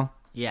 you know,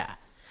 Yeah.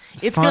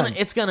 fun.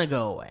 It's gonna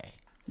go away.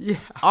 Yeah.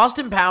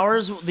 Austin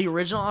Powers, the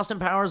original Austin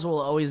Powers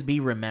will always be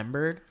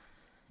remembered.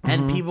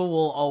 And Mm-hmm. people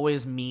will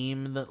always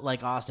meme the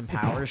like Austin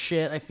Powers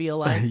shit, I feel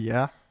like.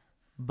 yeah.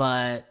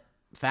 But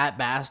Fat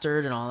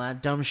Bastard and all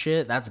that dumb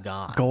shit, that's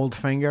gone.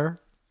 Goldfinger.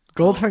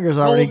 Goldfinger's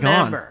already Gold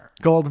gone. member.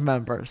 Gold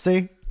member.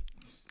 See?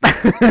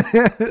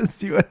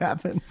 See what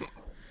happened?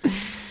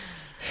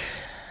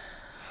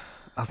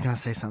 I was going to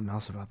say something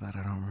else about that.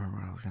 I don't remember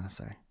what I was going to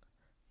say.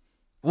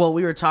 Well,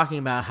 we were talking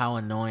about how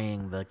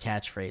annoying the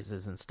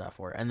catchphrases and stuff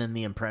were, and then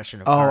the impression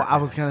of Oh, Cartman I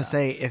was and going to stuff.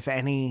 say, if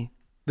any,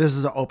 this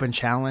is an open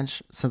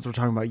challenge since we're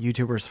talking about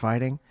YouTubers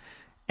fighting.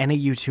 Any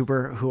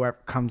YouTuber who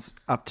comes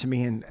up to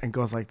me and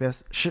goes like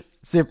this,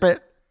 zip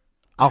it,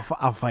 I'll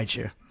fight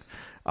you.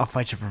 I'll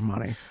fight you for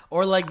money.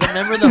 Or like,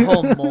 remember the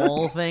whole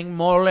mole thing?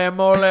 Mole.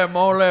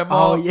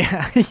 Oh,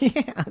 yeah.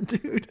 Yeah,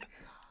 dude.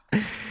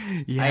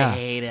 Yeah. I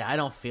hate it. I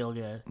don't feel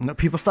good. No,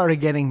 people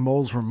started getting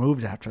moles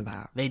removed after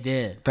that. They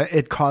did. But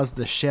it caused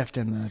the shift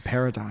in the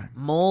paradigm.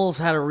 Moles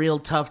had a real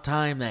tough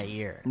time that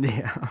year.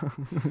 Yeah.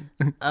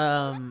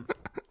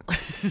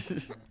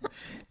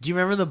 Do you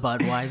remember the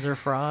Budweiser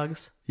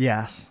frogs?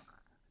 Yes.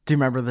 Do you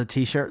remember the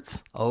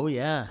t-shirts? Oh,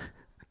 yeah.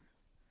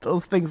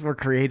 Those things were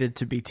created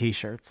to be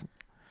t-shirts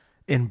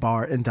in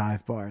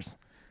dive bars.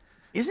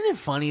 Isn't it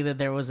funny that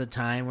there was a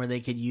time where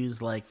they could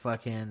use like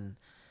fucking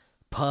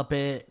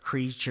puppet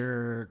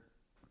creature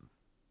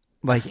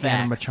Like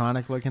Facts.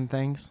 animatronic looking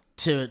things.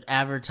 to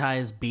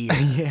advertise beer?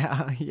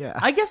 Yeah.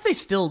 I guess they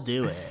still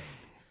do it.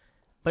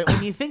 But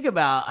when you think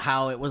about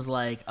how it was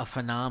like a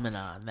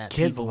phenomenon that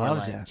Kids people were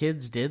loved like, it.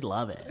 kids did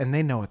love it. And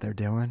they know what they're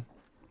doing.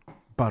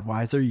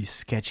 Budweiser, you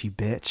sketchy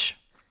bitch.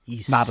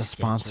 You Not a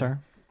sketcher. sponsor.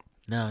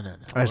 No.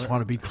 I just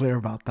want to be clear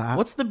about that.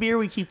 What's the beer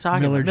we keep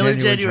talking Miller about?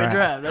 Genuine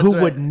Draft. That's Who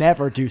right. would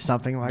never do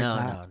something like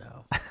that? No.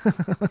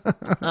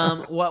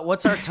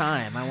 What's our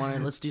time?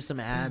 Let's do some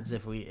ads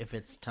if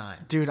it's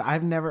time. Dude,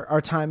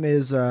 our time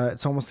is,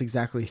 it's almost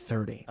exactly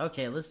 30.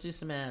 Okay, let's do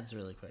some ads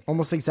really quick.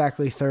 Almost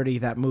exactly 30,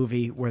 that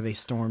movie where they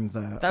stormed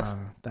That's-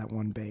 that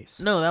one base.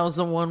 No, that was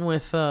the one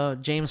with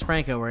James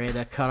Franco where he had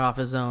to cut off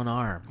his own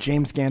arm.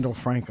 James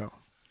Gandolfranco.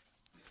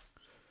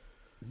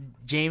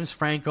 James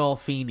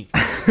Francolfini.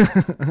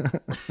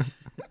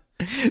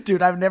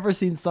 Dude, I've never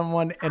seen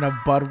someone in a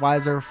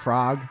Budweiser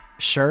Frog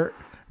shirt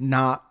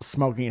not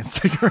smoking a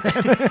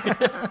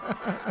cigarette.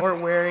 Or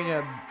wearing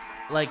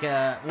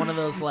one of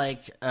those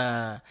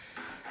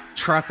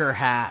trucker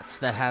hats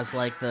that has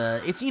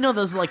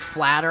those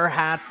flatter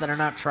hats that are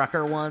not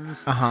trucker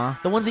ones. The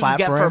ones that Flat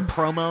you get brim? for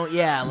promo.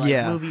 Yeah,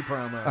 movie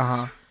promos.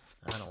 Uh-huh.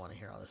 I don't want to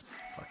hear all this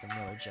fucking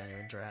Miller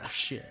Genuine Draft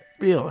shit.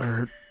 Real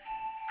hurt.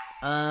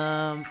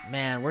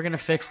 Man, we're gonna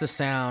fix the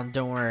sound.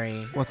 Don't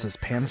worry. What's this,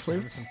 pan Having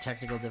flutes? some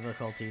technical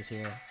difficulties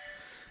here.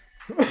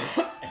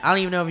 I don't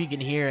even know if you can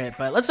hear it,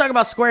 but let's talk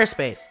about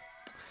Squarespace.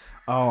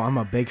 Oh, I'm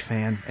a big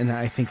fan, and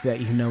I think that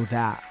you know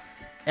that.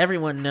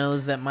 Everyone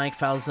knows that Mike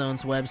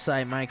Falzone's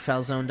website,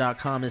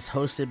 MikeFalzone.com, is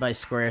hosted by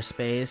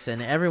Squarespace,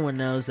 and everyone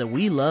knows that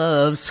we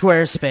love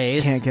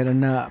Squarespace. Can't get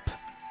enough.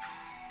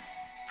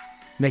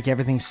 Make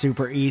everything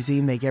super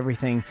easy. Make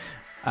everything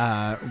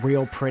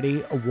real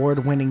pretty.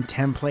 Award-winning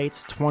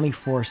templates,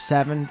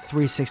 24/7,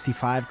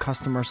 365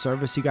 customer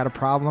service. You got a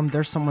problem?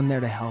 There's someone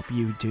there to help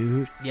you,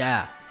 dude.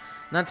 Yeah.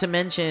 Not to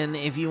mention,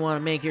 if you want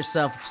to make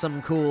yourself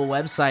some cool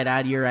website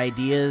out of your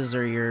ideas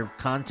or your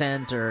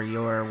content or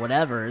your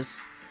whatevers,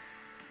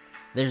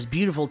 there's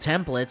beautiful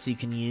templates you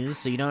can use,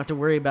 so you don't have to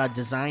worry about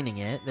designing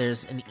it.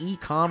 There's an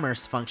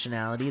e-commerce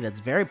functionality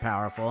that's very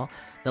powerful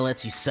that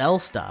lets you sell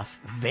stuff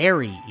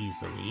very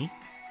easily.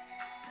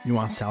 You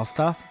want to sell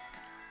stuff?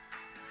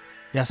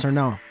 Yes or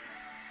no?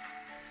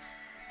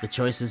 The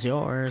choice is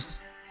yours.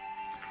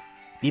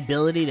 The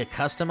ability to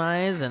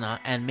customize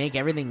and make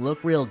everything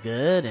look real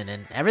good, and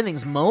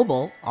everything's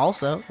mobile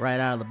also, right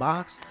out of the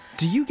box.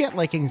 Do you get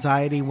like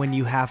anxiety when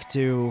you have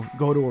to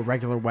go to a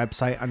regular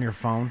website on your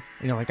phone?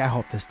 You know, like, I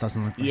hope this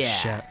doesn't look like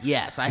shit.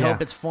 Yes. I Yeah.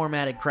 hope it's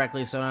formatted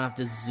correctly so I don't have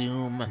to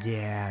zoom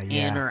Yeah.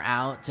 in or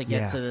out to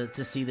get Yeah.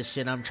 to see the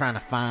shit I'm trying to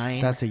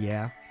find. That's a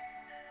yeah.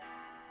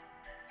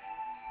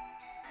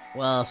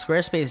 Well,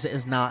 Squarespace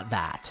is not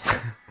that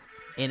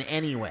in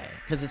any way,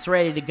 because it's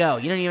ready to go.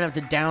 You don't even have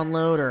to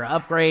download or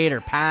upgrade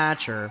or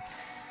patch or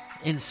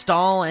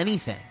install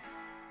anything.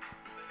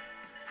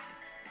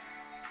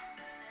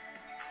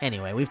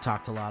 Anyway, we've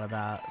talked a lot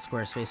about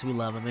Squarespace. We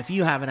love them. If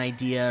you have an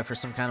idea for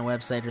some kind of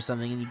website or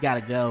something and you got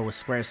to go with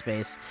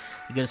Squarespace,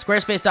 you go to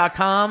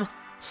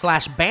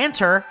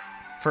squarespace.com/banter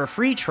for a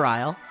free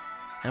trial.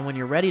 And when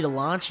you're ready to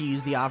launch, you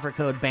use the offer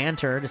code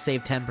BANTER to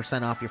save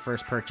 10% off your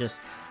first purchase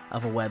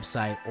of a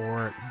website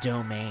or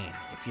domain.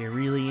 If you're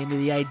really into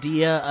the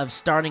idea of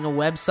starting a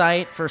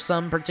website for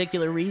some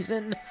particular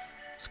reason,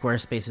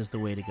 Squarespace is the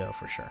way to go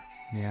for sure.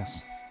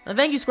 Yes. And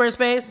thank you,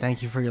 Squarespace.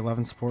 Thank you for your love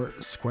and support,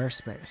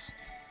 Squarespace.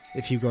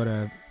 If you go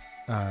to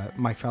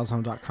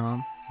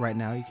MikeFalzone.com right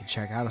now, you can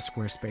check out a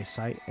Squarespace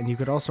site. And you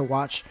could also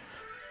watch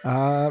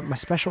my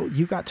special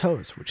You Got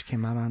Toes, which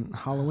came out on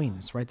Halloween.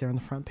 It's right there on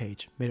the front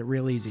page. Made it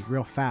real easy,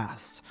 real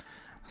fast.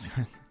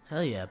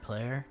 Hell yeah,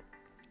 player.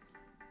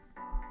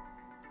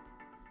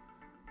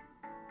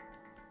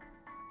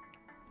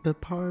 The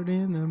part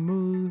in the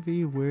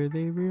movie where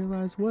they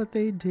realized what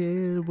they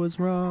did was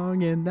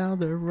wrong, and now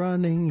they're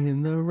running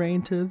in the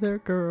rain to their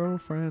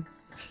girlfriend.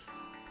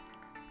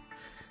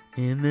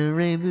 In the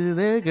rain to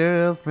their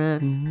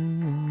girlfriend.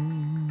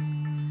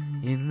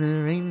 In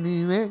the rain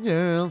to their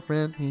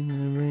girlfriend. In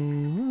the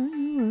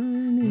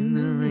rain, In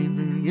the rain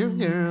to your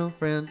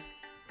girlfriend.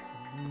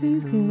 In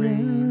the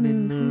rain,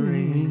 in the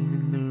rain,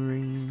 in the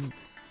rain.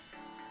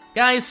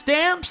 Guys,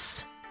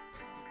 Stamps.com.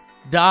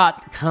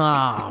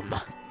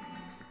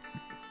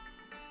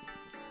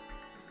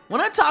 When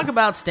I talk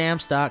about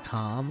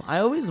Stamps.com, I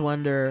always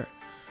wonder,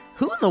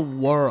 who in the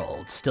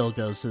world still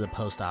goes to the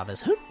post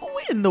office? Who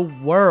in the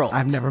world?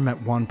 I've never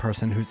met one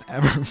person who's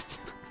ever...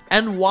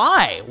 And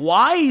why?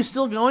 Why are you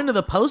still going to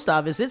the post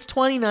office? It's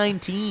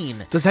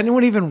 2019. Does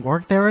anyone even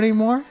work there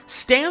anymore?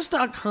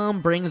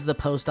 Stamps.com brings the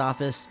post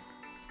office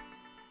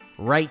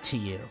right to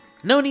you.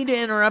 No need to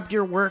interrupt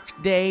your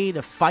work day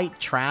to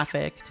fight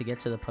traffic to get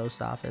to the post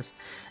office,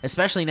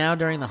 especially now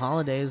during the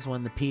holidays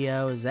when the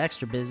PO is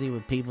extra busy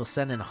with people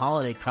sending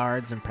holiday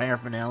cards and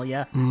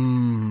paraphernalia.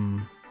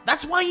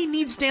 That's why you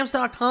need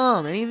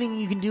Stamps.com. Anything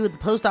you can do at the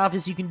post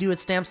office, you can do at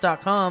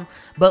Stamps.com,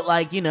 but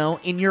like, you know,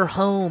 in your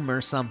home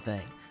or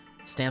something.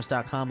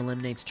 Stamps.com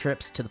eliminates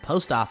trips to the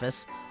post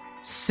office.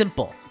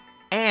 Simple.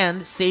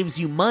 And saves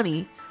you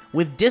money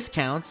with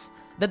discounts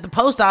that the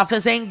post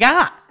office ain't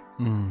got.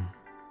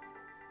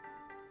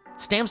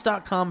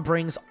 Stamps.com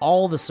brings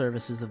all the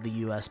services of the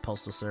U.S.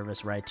 Postal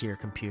Service right to your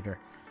computer.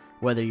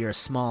 Whether you're a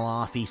small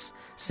office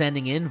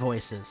sending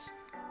invoices,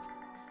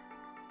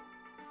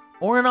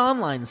 or an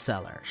online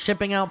seller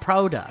shipping out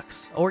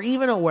products, or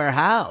even a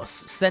warehouse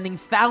sending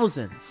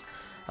thousands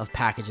of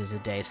packages a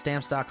day,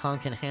 Stamps.com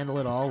can handle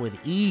it all with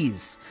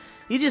ease.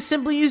 You just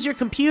simply use your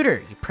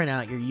computer. You print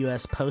out your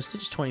U.S.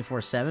 postage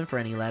 24/7 for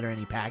any letter,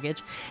 any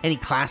package, any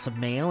class of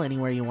mail,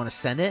 anywhere you want to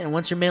send it. And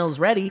once your mail is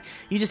ready,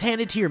 you just hand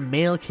it to your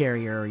mail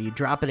carrier or you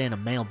drop it in a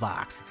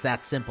mailbox. It's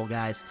that simple,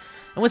 guys.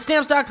 And with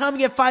Stamps.com, you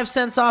get 5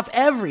 cents off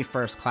every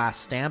first-class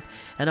stamp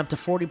and up to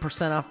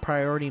 40% off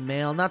priority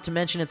mail. Not to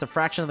mention, it's a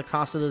fraction of the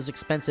cost of those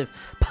expensive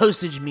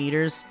postage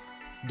meters.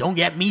 Don't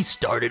get me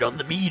started on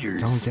the meters.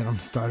 Don't get them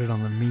started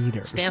on the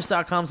meters.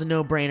 Stamps.com's a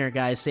no-brainer,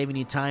 guys, saving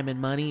you time and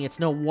money. It's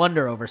no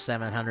wonder over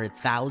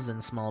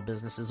 700,000 small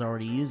businesses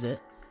already use it.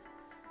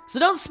 So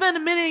don't spend a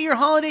minute of your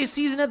holiday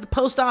season at the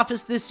post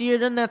office this year.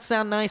 Doesn't that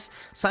sound nice?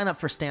 Sign up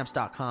for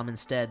Stamps.com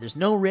instead. There's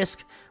no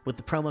risk with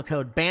the promo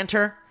code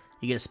BANTER.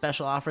 You get a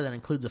special offer that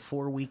includes a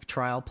 4-week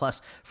trial plus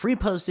free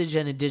postage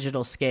and a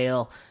digital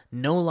scale.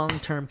 No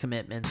long-term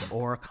commitments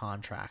or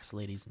contracts,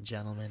 ladies and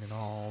gentlemen, and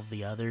all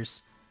the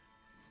others.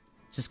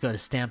 Just go to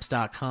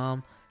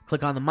Stamps.com,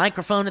 click on the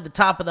microphone at the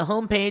top of the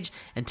homepage,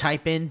 and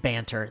type in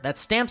BANTER. That's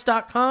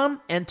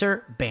Stamps.com,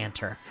 enter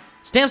BANTER.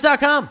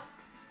 Stamps.com.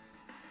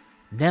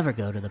 Never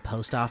go to the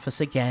post office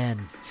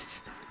again.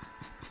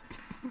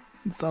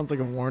 It sounds like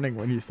a warning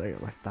when you say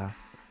it like that.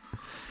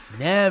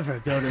 Never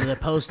go to the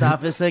post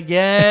office again.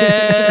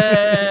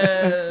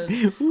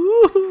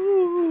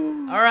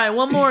 All right,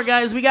 one more,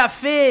 guys. We got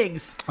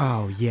Figs.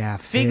 Oh, yeah.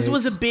 Figs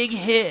was a big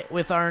hit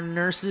with our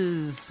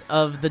nurses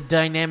of the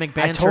Dynamic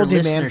Banter I told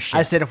you, man. listenership.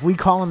 I said, if we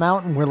call them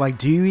out and we're like,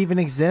 do you even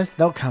exist?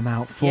 They'll come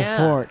out full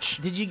force.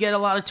 Did you get a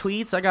lot of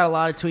tweets? I got a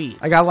lot of tweets.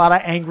 I got a lot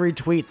of angry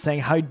tweets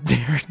saying, how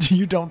dare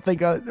you don't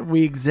think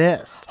we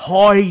exist?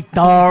 How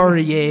dare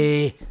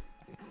ye?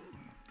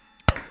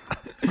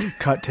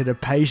 Cut to the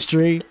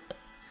pastry.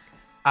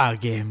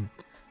 Again.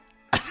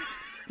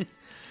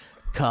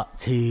 Cut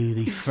to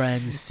the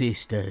friend's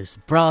sister's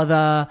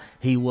brother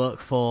he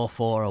worked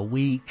for a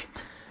week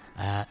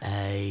at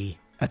the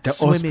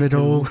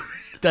hospital.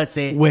 That's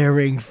it.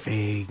 Wearing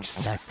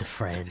figs. That's the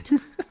friend.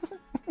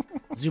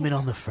 Zoom in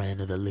on the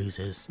friend of the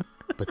losers,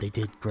 but they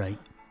did great.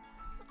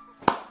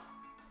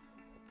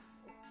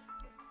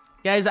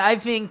 Guys, I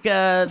think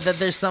that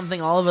there's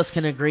something all of us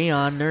can agree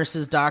on.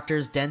 Nurses,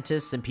 doctors,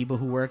 dentists, and people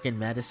who work in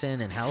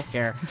medicine and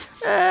healthcare.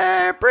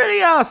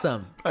 Pretty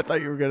awesome. I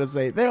thought you were going to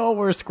say, they all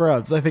wear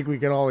scrubs. I think we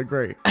can all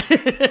agree.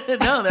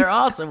 No, they're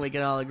awesome. We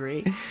can all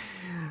agree.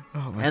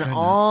 Oh my And goodness.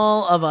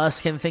 all of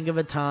us can think of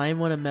a time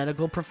when a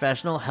medical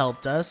professional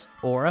helped us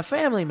or a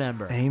family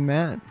member.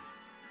 Amen.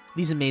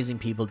 These amazing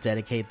people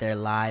dedicate their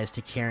lives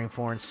to caring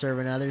for and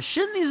serving others.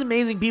 Shouldn't these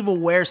amazing people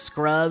wear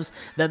scrubs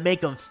that make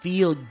them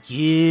feel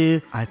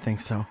good? I think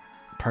so.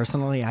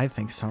 Personally, I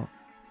think so.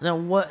 Now,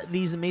 what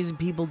these amazing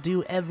people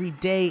do every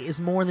day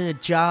is more than a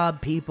job,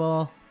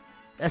 people.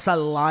 That's a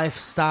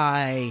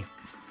lifestyle.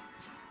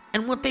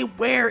 And what they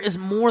wear is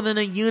more than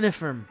a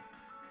uniform.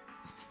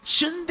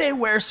 Shouldn't they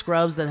wear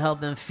scrubs that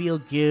help them feel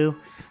good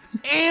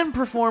and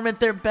perform at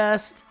their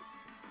best?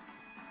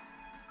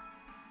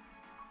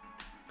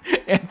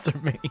 Answer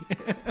me.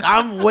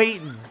 I'm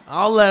waiting.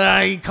 I'll let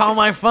I call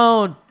my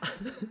phone.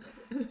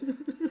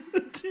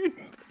 Dude,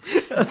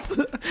 that's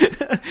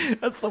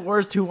the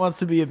worst Who Wants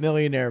to Be a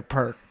Millionaire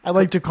perk. I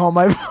like to call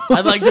my phone.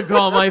 I'd like to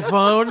call my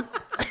phone.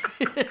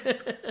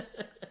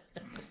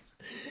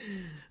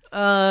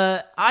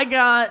 I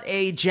got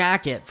a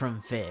jacket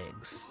from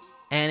Figs,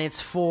 and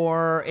it's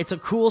a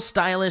cool,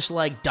 stylish,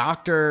 like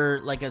doctor,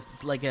 like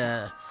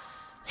a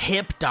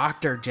hip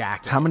doctor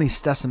jacket. How many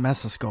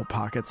stethoscope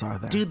pockets are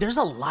there? Dude, there's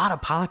a lot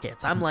of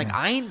pockets. I'm like,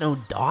 I ain't no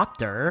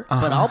doctor,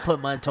 but I'll put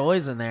my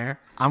toys in there.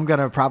 I'm going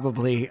to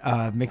probably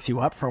mix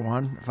you up for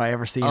one if I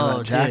ever see you in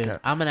a jacket. Dude,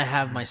 I'm going to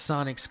have my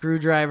sonic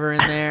screwdriver in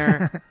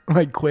there.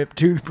 My Quip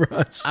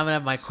toothbrush. I'm going to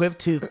have my Quip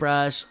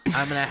toothbrush.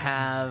 I'm going to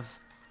have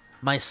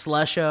my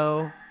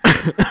Slusho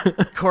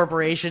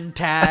corporation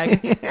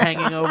tag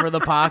hanging over the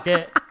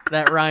pocket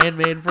that Ryan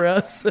made for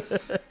us.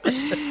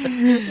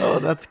 Oh,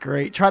 that's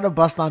great. Try to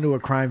bust onto a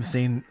crime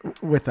scene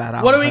with that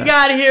outfit. What do we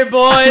got here,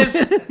 boys?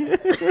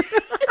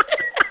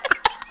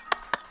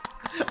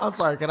 I'm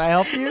sorry, can I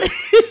help you?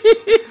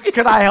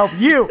 Can I help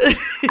you?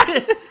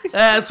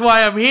 That's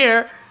why I'm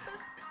here.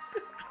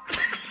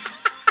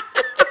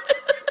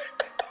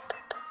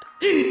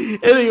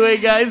 Anyway,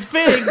 guys,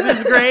 Figs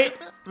is great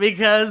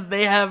because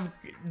they have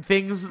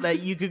things that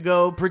you could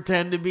go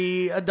pretend to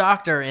be a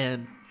doctor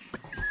in.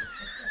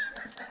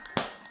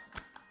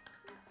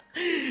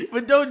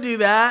 But don't do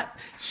that.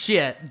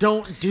 Shit,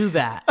 don't do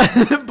that.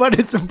 But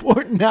it's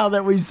important now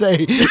that we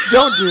say,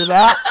 don't do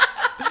that.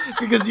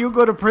 Because you'll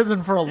go to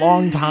prison for a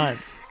long time.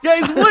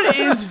 Guys, what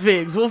is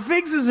Figs? Well,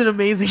 Figs is an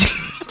amazing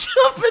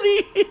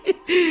company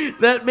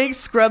that makes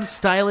scrubs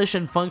stylish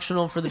and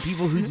functional for the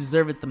people who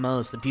deserve it the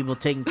most, the people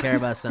taking care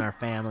of us and our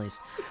families.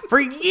 For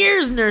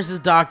years, nurses,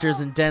 doctors,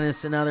 and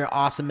dentists and other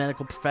awesome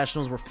medical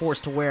professionals were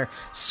forced to wear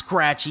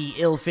scratchy,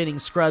 ill-fitting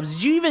scrubs.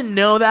 Did you even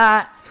know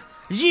that?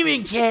 Did you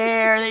even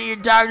care that your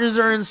doctors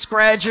are in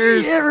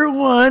scratchers?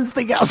 Everyone's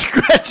think how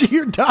scratchy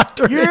your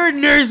doctor Your is.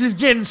 nurse is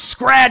getting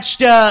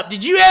scratched up.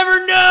 Did you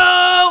ever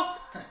know?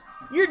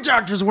 Your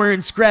doctor's wearing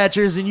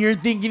scratchers and you're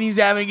thinking he's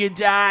having a good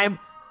time.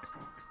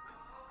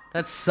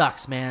 That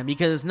sucks, man,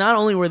 because not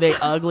only were they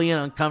ugly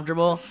and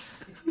uncomfortable,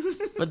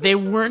 but they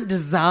weren't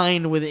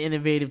designed with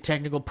innovative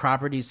technical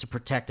properties to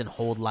protect and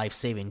hold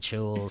life-saving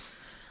chills.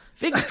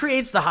 Figs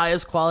creates the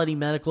highest quality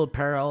medical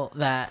apparel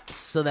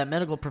so that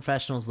medical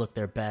professionals look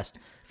their best,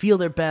 feel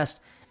their best,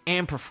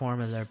 and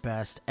perform at their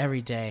best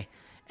every day.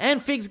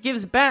 And Figs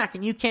gives back,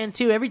 and you can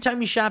too. Every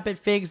time you shop at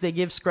Figs, they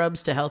give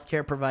scrubs to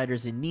healthcare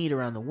providers in need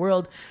around the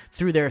world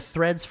through their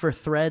Threads for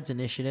Threads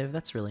initiative.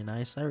 That's really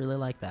nice. I really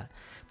like that.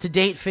 To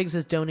date, Figs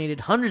has donated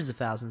hundreds of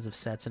thousands of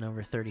sets in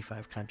over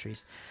 35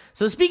 countries.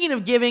 So speaking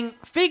of giving,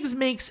 Figs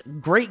makes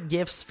great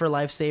gifts for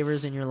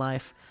lifesavers in your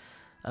life.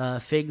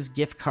 Figs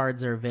gift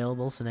cards are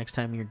available, so next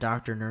time your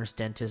doctor, nurse,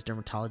 dentist,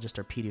 dermatologist,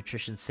 or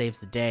pediatrician saves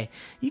the day,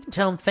 you can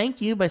tell them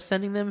thank you by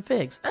sending them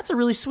Figs. That's a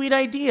really sweet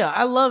idea.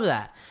 I love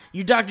that.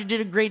 Your doctor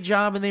did a great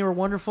job and they were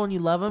wonderful and you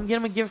love them. Get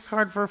them a gift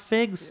card for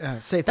Figs.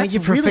 Say thank That's you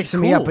for really fixing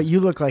me up, cool. but you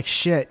look like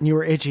shit and you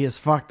were itchy as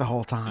fuck the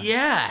whole time.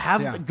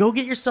 Yeah, go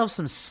get yourself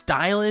some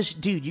stylish...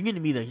 Dude, you're going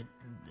to be the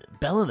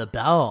belle of the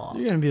bell.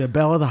 You're going to be the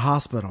belle of the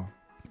hospital.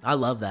 I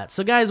love that.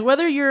 So, guys,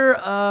 whether you're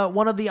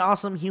one of the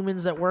awesome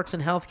humans that works in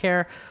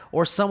healthcare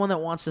or someone that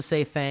wants to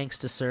say thanks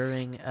to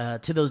serving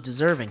to those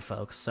deserving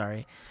folks,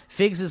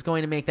 Figs is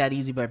going to make that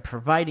easy by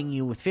providing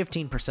you with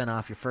 15%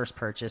 off your first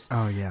purchase.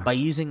 Oh, yeah. By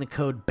using the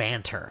code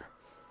BANTER.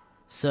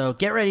 So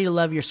get ready to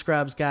love your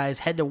scrubs, guys.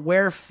 Head to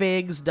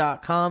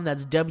wearfigs.com.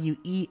 That's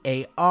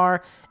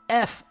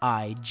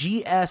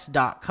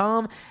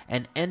WEARFIGS.com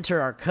and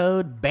enter our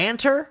code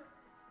BANTER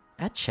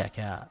at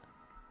checkout.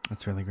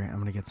 That's really great. I'm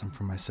going to get some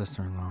for my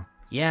sister-in-law.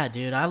 Yeah,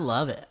 dude, I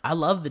love it. I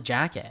love the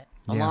jacket.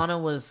 Yeah.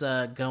 Alana was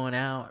going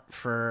out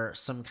for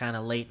some kind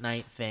of late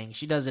night thing.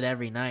 She does it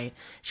every night.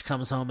 She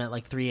comes home at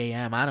like 3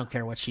 a.m. I don't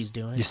care what she's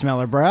doing. You smell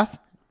her breath?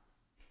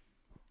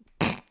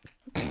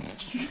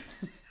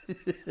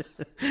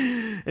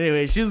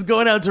 Anyway, she was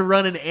going out to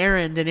run an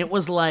errand, and it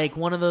was like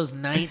one of those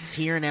nights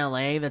here in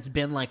LA that's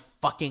been like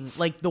fucking...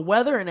 Like, the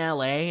weather in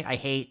LA, I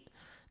hate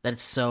that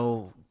it's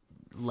so...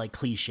 like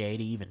cliche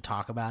to even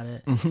talk about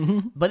it,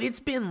 but it's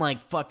been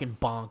like fucking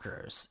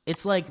bonkers.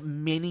 It's like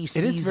mini It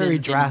seasons is very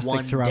in drastic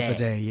one throughout day. the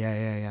day.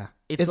 Yeah.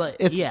 It's like-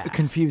 it's yeah.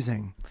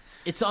 confusing.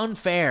 It's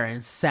unfair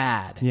and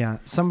sad. Yeah,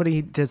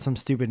 somebody did some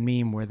stupid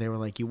meme where they were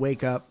like, you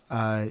wake up,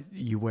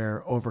 you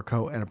wear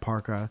overcoat and a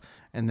parka,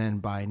 and then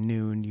by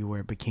noon you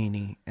wear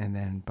bikini, and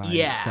then by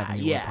 7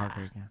 you wear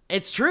parka again.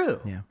 It's true.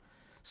 Yeah.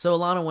 So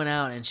Alana went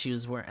out and she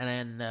was wearing,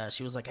 and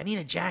she was like, I need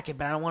a jacket,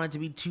 but I don't want it to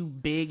be too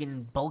big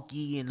and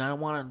bulky, and I don't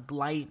want it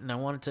light, and I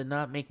want it to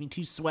not make me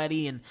too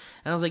sweaty. And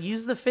I was like,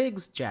 use the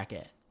Figs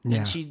jacket. Yeah.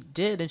 And she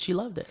did, and she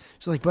loved it.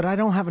 She's like, but I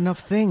don't have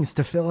enough things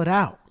to fill it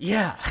out.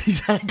 Yeah,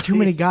 exactly. Too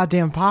many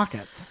goddamn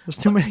pockets. There's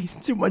too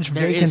much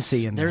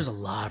vacancy in There's this. a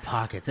lot of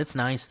pockets. It's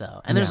nice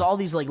though, and there's all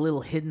these like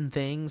little hidden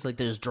things. Like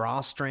there's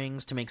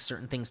drawstrings to make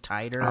certain things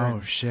tighter.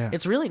 Oh, shit.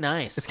 It's really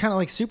nice. It's kind of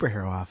like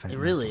superhero outfit. It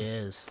really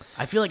is.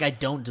 I feel like I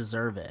don't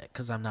deserve it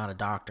because I'm not a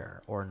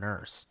doctor or a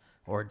nurse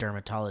or a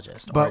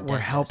dermatologist. or a But we're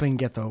dentist. helping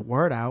get the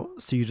word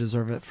out, so you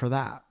deserve it for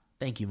that,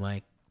 Thank you,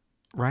 Mike.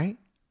 right?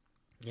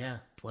 Yeah,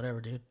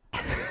 whatever, dude.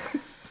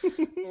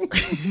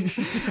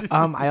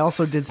 I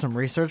also did some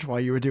research while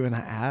you were doing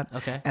that ad.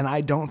 Okay. And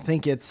I don't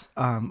think it's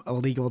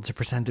illegal to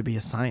pretend to be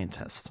a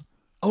scientist.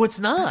 Oh, it's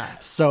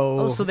not.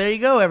 So, So there you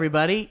go,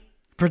 everybody.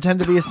 pretend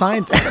to be a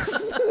scientist.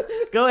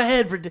 Go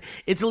ahead.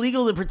 It's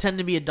illegal to pretend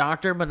to be a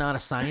doctor, but not a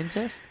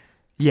scientist.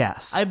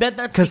 Yes. I bet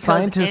that's because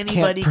scientists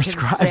anybody can't can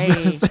prescribe say,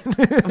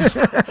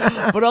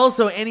 medicine. but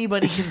also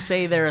anybody can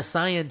say they're a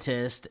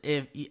scientist,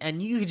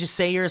 and you could just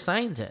say you're a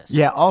scientist.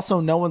 Yeah. Also,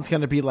 no one's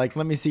going to be like,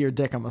 let me see your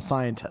dick. I'm a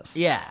scientist.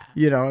 Yeah.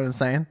 You know what I'm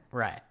saying?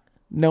 Right.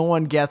 No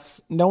one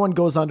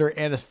goes under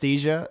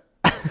anesthesia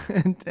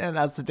and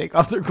has to take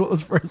off their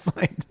clothes for a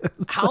scientist.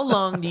 How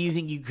long do you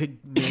think you could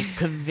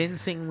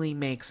convincingly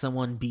make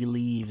someone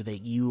believe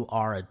that you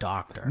are a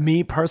doctor?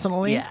 Me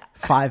personally, Yeah.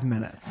 5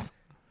 minutes.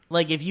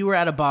 Like if you were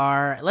at a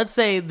bar, let's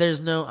say there's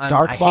no...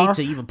 Dark I bar? hate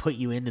to even put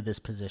you into this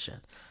position.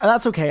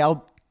 That's okay.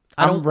 I'm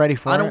ready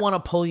for it. I don't want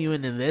to pull you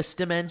into this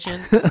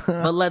dimension,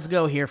 but let's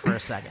go here for a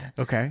second.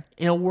 Okay.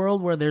 In a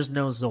world where there's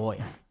no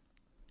Zoya,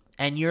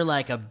 and you're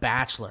like a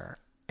bachelor,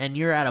 and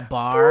you're at a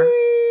bar...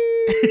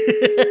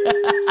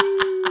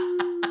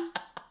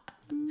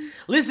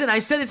 Listen, I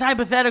said it's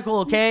hypothetical,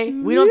 okay?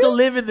 We don't have to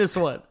live in this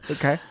one.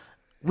 Okay.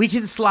 We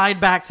can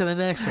slide back to the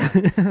next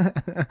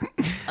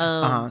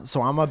one.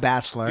 So I'm a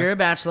bachelor. You're a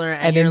bachelor,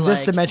 and you're in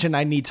this like, dimension,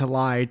 I need to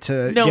lie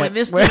to. No, get- in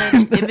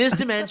this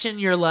dimension,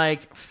 you're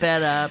like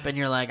fed up, and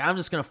you're like, I'm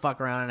just gonna fuck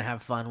around and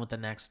have fun with the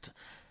next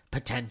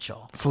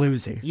potential.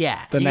 floozy. Yeah,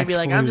 The you can next be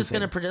like, I'm just floozy.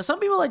 gonna pretend. Some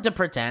people like to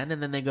pretend,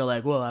 and then they go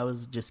like, well, I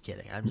was just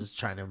kidding. I'm just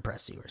trying to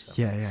impress you or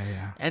something.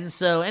 Yeah. And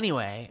so,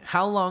 anyway,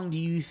 how long do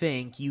you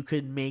think you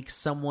could make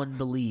someone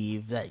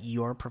believe that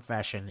your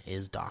profession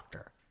is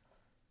doctor?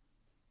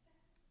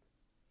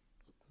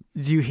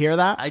 Did you hear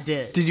that? I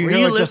did. Did you Were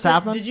hear what just listening?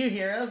 happened? Did you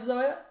hear us,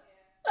 Zoya?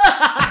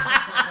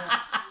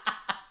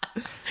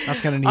 That's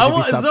gonna need to be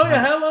subtitled. Zoya,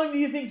 how long do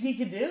you think he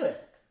could do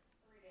it?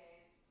 3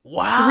 days.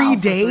 Wow. 3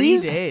 for days?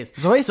 3 days.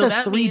 Zoe says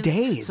that 3 means-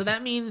 days. So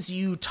that means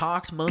you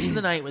talked most of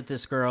the night with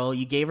this girl,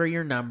 you gave her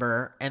your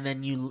number, and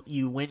then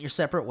you went your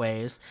separate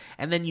ways,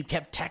 and then you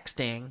kept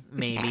texting,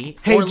 maybe.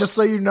 Hey, Or- just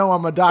so you know,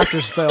 I'm a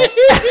doctor still.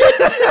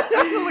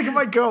 Look at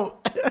my coat.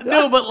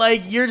 no, but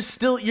like you're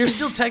still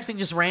texting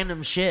just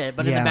random shit,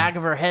 but in Yeah. the back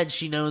of her head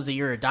she knows that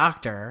you're a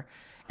doctor.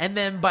 And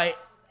then by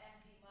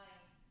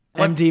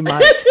MD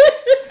Mike.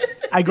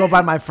 I go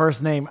by my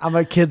first name. I'm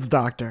a kid's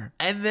doctor.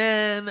 and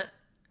then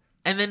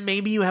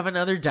maybe you have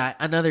another date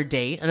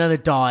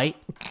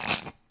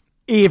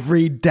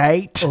Every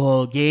date.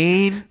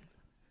 again.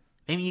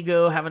 Maybe you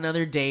go have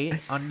another date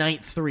on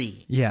night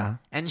 3. Yeah.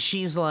 And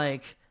she's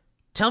like,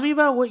 tell me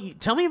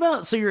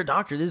about so you're a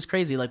doctor, this is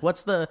crazy, like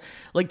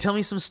tell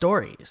me some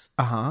stories.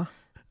 Uh-huh.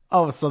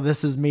 Oh, so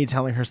this is me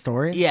telling her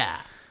stories? Yeah.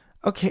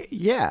 Okay,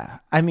 yeah.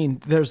 I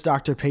mean, there's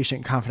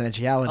doctor-patient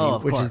confidentiality, Oh,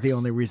 of which is the course.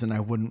 only reason I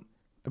wouldn't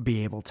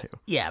be able to.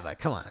 Yeah, but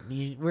come on,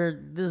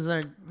 this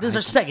is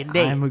our second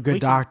date. I'm a We good can-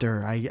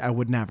 doctor. I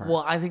would never.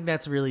 Well, I think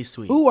that's really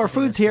sweet. Ooh, our I think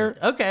food's that's here.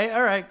 sweet. Okay,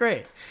 all right,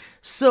 great.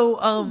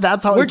 So,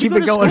 That's how we where'd keep you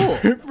it go to going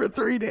school? for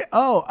 3 days.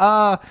 Oh,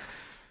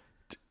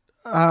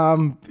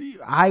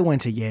 I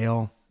went to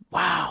Yale,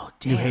 Wow,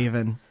 damn. New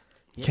Haven,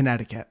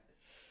 Connecticut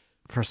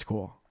for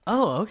school.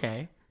 Oh,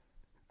 okay.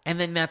 And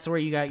then that's where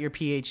you got your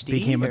PhD.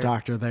 Became a or-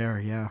 doctor there,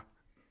 yeah.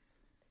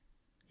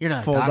 You're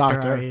not Full a doctor,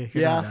 doctor. are you?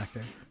 You're not a Yes.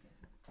 doctor.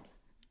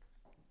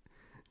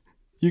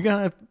 You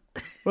gonna,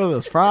 what are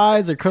those,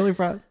 fries or curly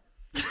fries?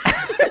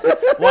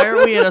 Why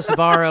are we at a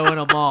Sbarro in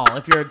a mall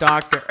if you're a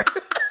doctor?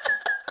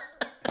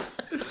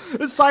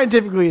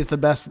 Scientifically, it's the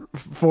best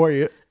for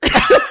you.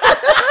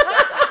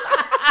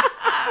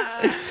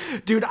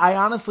 Dude, I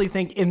honestly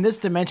think in this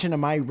dimension,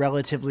 am I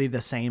relatively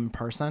the same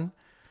person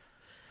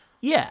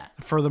Yeah.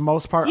 for the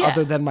most part, Yeah.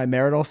 other than my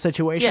marital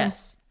situation?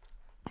 Yes.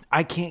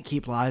 I can't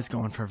keep lies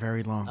going for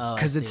very long Oh, I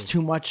because it's see.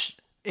 too much.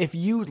 If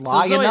you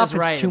lie Zoe's enough,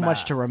 right it's too much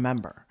about- to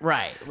remember.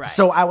 Right, right.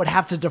 So I would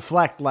have to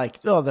deflect, like,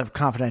 oh, the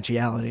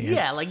confidentiality.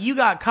 yeah, like you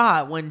got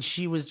caught when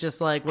she was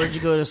just like, "Where'd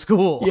you go to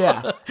school?"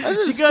 Yeah. she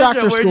Just got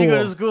you. doctor Where'd you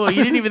go to school. school?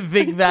 You didn't even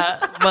think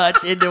that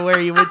much into where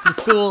you went to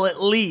school,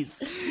 at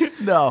least,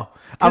 No.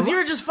 because you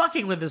were just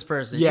fucking with this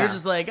person. Yeah. You're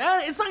just like,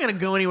 it's not gonna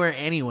go anywhere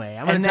anyway.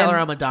 I'm gonna And tell then- her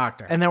I'm a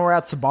doctor. And then we're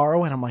at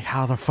Sbarro, and I'm like,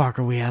 how the fuck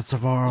are we at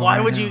Sbarro? Why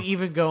right would now? you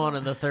even go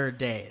on the third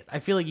date? I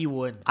feel like you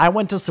wouldn't. I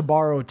went to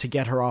Sbarro to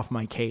get her off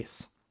my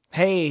case.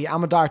 Hey,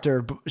 I'm a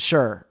doctor,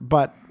 sure,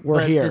 but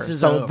we're But here. this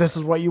is So over. this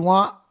is what you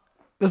want?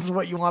 This is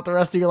what you want the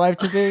rest of your life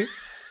to be?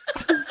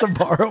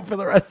 Sbarro for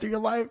the rest of your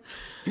life?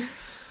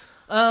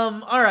 All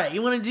right,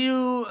 you want to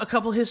do a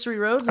couple history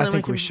roads, and I then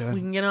think we we should.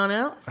 can get on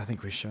out. I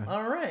think we should.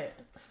 All right.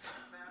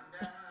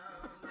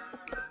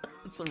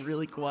 It's a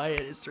really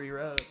quiet history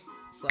road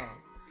song.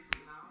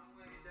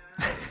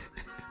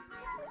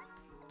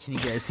 Can you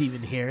guys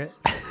even hear it?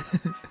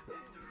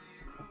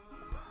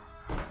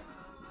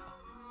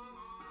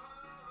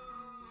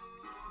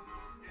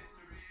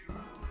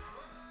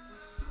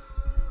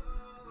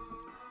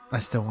 I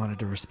still wanted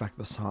to respect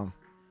the song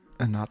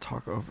and not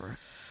talk over it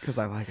because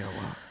I like it a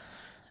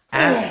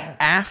lot.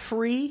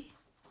 Afri?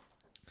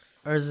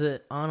 Or is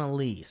it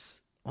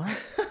Annalise? What?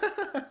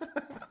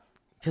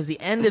 Because the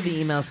end of the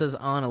email says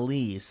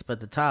Annalise, but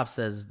the top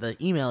says the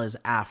email is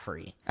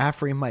Afri.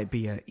 Afri might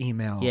be an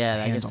email. Yeah,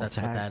 I guess handle that's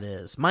tag. what that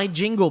is. My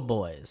Jingle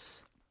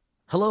Boys.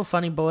 Hello,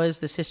 funny boys.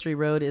 This history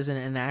road isn't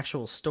an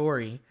actual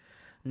story,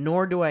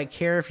 nor do I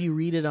care if you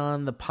read it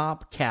on the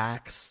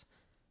Popcax,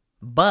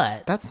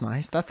 but That's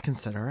nice. That's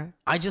considerate.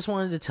 I just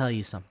wanted to tell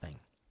you something.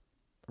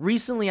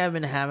 Recently, I've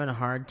been having a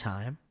hard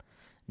time.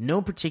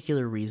 No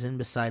particular reason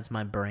besides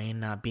my brain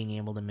not being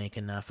able to make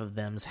enough of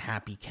them's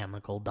Happy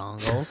Chemical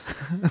dongles.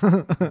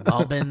 We've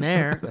all been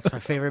there. That's my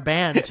favorite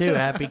band, too.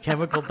 Happy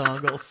Chemical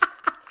dongles.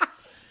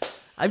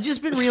 I've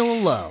just been real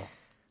low.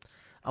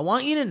 I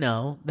want you to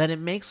know that it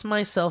makes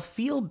myself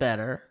feel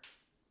better.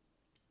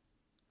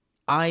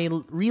 I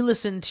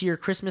re-listened to your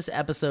Christmas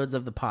episodes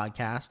of the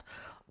podcast,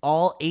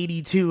 all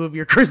 82 of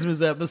your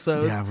Christmas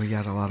episodes. Yeah, we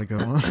got a lot of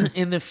good ones.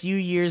 In the few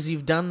years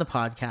you've done the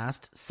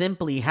podcast,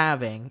 simply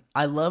having,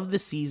 I love the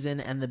season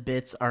and the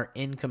bits are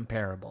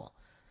incomparable.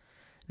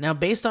 Now,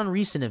 based on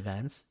recent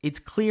events, it's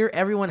clear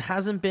everyone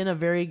hasn't been a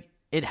very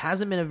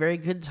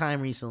good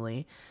time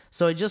recently,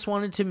 so I just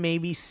wanted to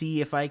maybe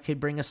see if I could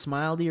bring a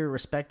smile to your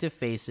respective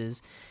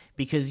faces,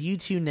 because you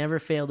two never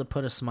fail to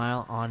put a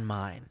smile on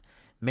mine.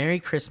 Merry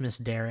Christmas,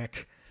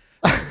 Derek.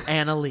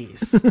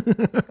 Annalise.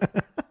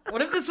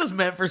 What if this was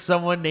meant for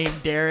someone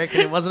named Derek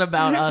and it wasn't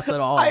about us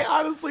at all? I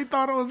honestly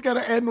thought it was going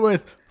to end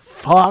with,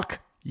 fuck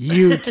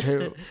you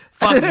two.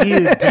 Fuck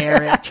you,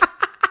 Derek.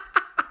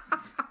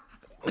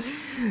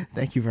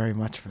 Thank you very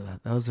much for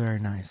that. That was very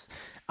nice.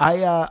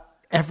 I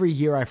every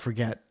year I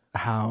forget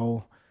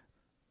how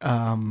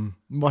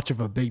much of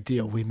a big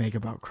deal we make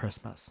about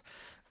Christmas.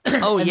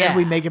 Oh, And yeah. then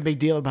we make a big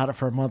deal about it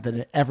for a month,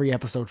 and every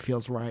episode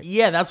feels right.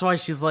 Yeah, that's why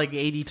she's like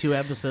 82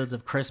 episodes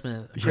of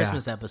Christmas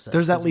episodes.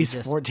 There's at 'cause we least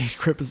just- 14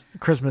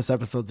 Christmas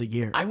episodes a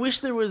year. I wish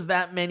there was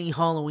that many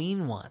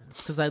Halloween ones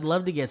because I'd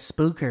love to get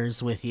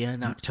spookers with you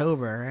in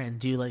October and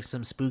do like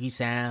some spooky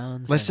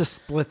sounds. Let's and- just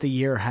split the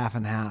year half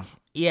and half.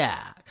 yeah,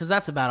 because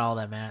that's about all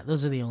that matters.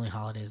 Those are the only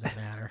holidays that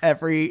matter.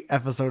 Every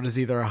episode is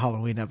either a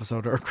Halloween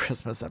episode or a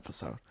Christmas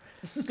episode.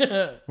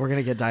 We're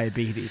gonna get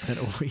diabetes in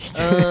a week.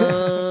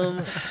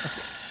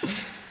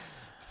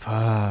 Fuck.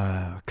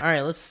 All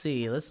right, let's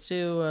see. Let's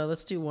do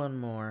one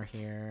more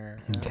here.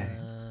 Okay.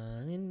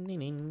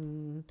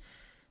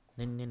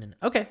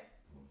 Okay.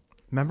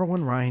 Remember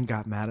when Ryan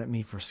got mad at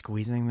me for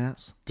squeezing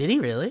this? Did he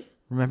really?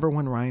 Remember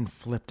when Ryan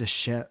flipped his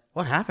shit?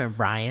 What happened,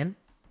 Brian?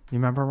 You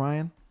remember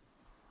Ryan?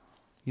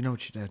 You know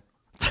what you did.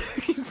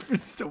 He's been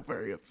so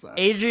very upset.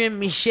 Adrian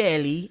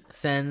Micheli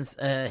sends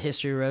a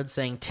History Road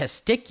saying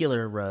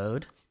testicular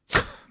road.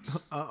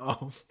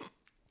 Uh-oh.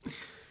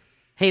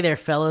 Hey there,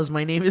 fellas.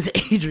 My name is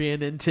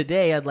Adrian, and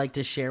today I'd like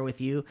to share with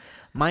you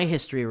my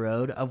history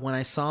road of when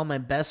I saw my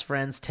best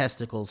friend's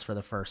testicles for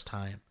the first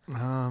time.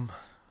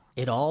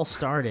 It all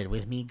started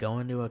with me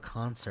going to a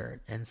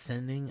concert and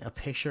sending a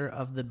picture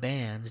of the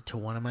band to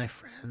one of my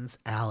friends,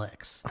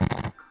 Alex.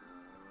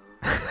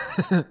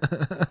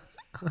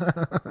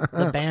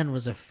 The band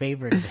was a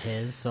favorite of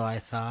his, so I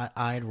thought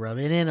I'd rub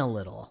it in a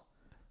little.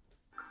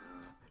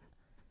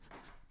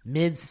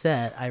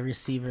 Mid-set, I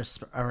receive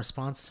a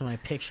response to my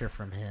picture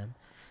from him.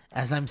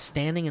 As I'm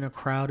standing in a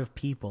crowd of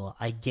people,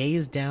 I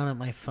gaze down at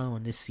my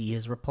phone to see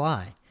his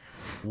reply.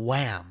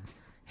 Wham!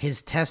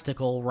 His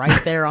testicle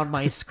right there on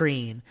my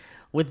screen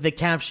with the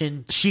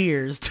caption,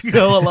 cheers, to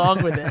go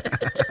along with it.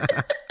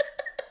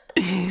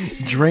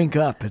 Drink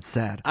up, it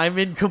said. I'm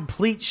in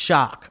complete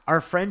shock.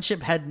 Our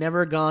friendship had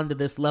never gone to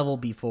this level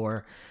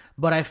before,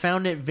 but I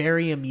found it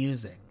very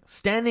amusing.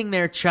 Standing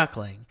there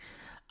chuckling,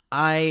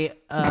 I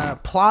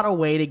plot a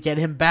way to get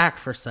him back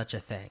for such a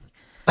thing.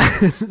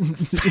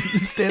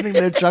 Standing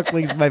there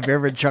chuckling is my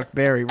favorite Chuck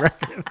Berry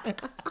record.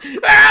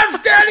 I'm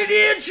standing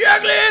here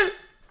chuckling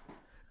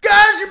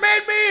because you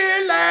made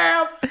me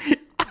laugh.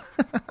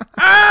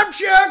 I'm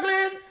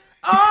chuckling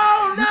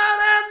all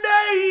night and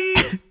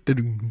day.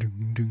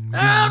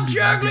 I'm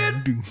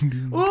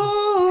chuckling.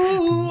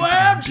 Ooh,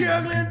 I'm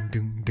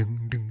chuckling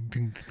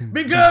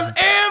because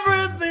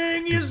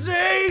everything you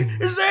say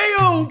is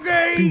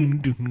A-okay.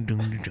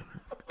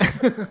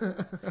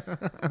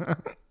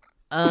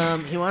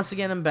 He wants to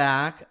get him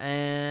back,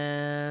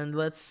 and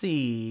let's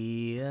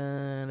see.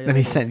 Then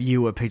he sent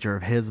you a picture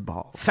of his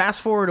balls. Fast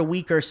forward a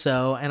week or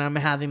so, and I'm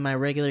having my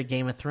regular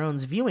Game of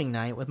Thrones viewing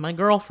night with my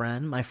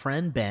girlfriend, my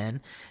friend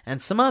Ben,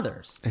 and some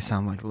others. They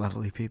sound like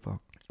lovely people.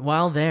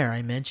 While there,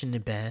 I mentioned to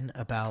Ben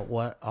about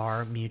what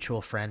our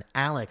mutual friend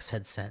Alex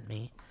had sent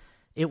me.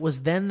 It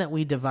was then that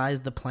we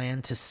devised the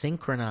plan to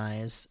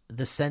synchronize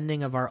the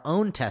sending of our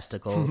own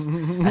testicles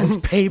as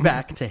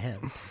payback to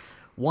him.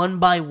 One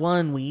by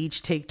one, we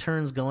each take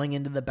turns going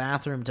into the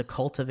bathroom to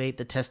cultivate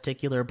the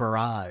testicular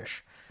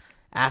barrage.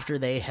 After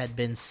they had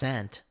been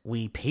sent,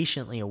 we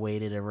patiently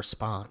awaited a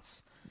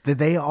response. Did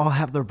they all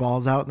have their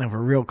balls out and they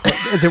were real close?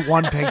 Is it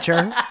one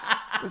picture?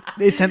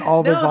 They sent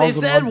all their No, balls they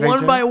said in one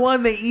one by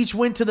one they each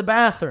went to the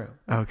bathroom.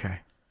 Okay.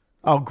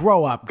 Oh,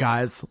 grow up,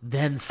 guys.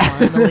 Then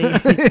finally...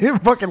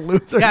 Fucking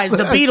losers. Guys, the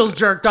Beatles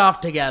jerked off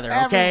together,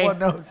 okay? Everyone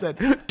knows it.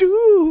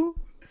 Dude.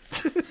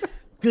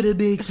 Gonna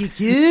make you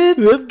kid.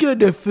 I'm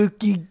gonna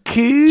fucking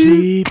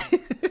keep.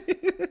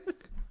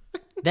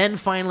 Then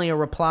finally a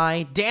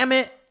reply. Damn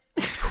it.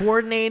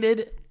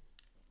 Coordinated.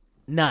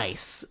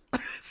 Nice,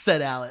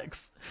 said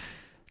Alex.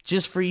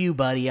 Just for you,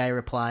 buddy, I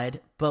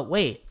replied. But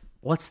wait,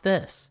 what's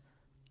this?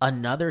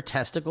 Another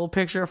testicle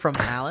picture from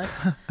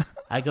Alex?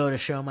 I go to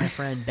show my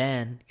friend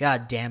Ben.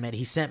 God damn it,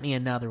 he sent me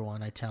another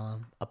one, I tell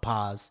him. A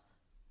pause.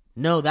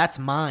 No, that's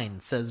mine,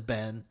 says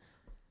Ben.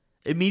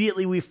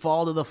 Immediately we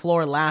fall to the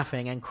floor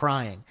laughing and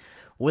crying.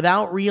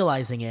 Without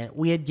realizing it,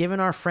 we had given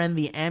our friend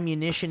the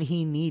ammunition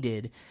he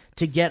needed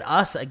to get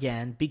us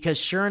again because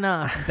sure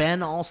enough,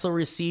 Ben also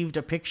received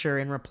a picture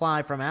in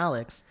reply from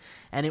Alex,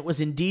 and it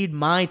was indeed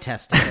my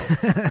testicle.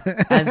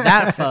 And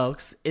that,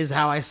 folks, is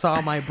how I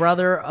saw my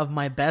brother of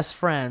my best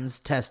friend's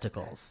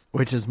testicles.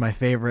 Which is my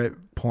favorite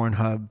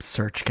Pornhub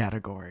search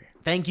category.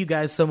 Thank you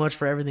guys so much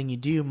for everything you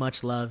do.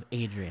 Much love,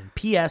 Adrian.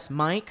 P.S.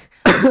 Mike,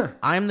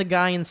 I'm the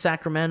guy in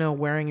Sacramento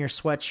wearing your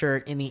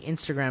sweatshirt in the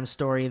Instagram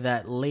story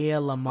that Leah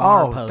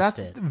Lamar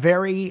posted. That's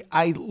very...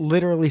 I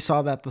literally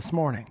saw that this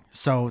morning.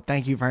 So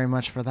thank you very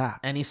much for that.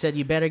 And he said,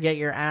 you better get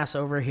your ass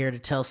over here to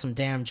tell some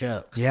damn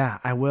jokes. Yeah,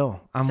 I will.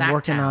 I'm Sacktown.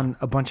 working on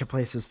a bunch of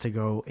places to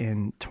go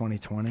in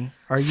 2020.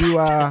 Are you...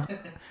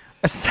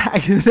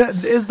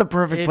 that is the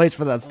perfect place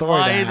for that story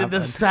Why to did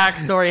happen. the Sac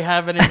story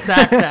happen in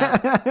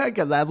Sacktown?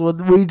 Because that's what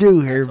we do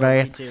here, That's what we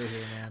man. do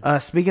here, man.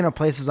 Speaking of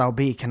places I'll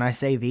be, can I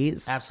say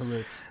these?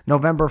 Absolutes.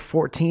 November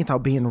 14th, I'll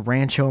be in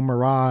Rancho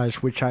Mirage,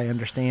 which I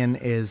understand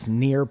is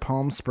near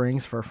Palm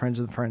Springs for a Friends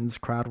with Friends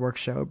crowd work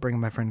show.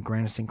 Bringing my friend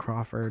Grandison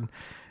Crawford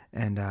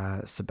and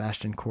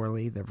Sebastian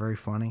Corley. They're very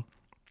funny.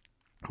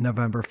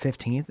 November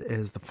 15th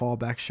is the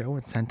Fallback Show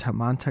in Santa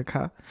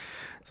Monica.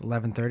 It's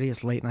 11:30.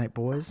 It's Late Night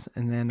Boys.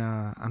 And then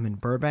I'm in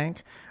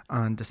Burbank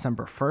on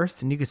December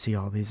 1st. And you can see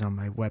all these on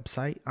my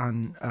website.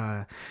 On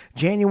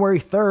January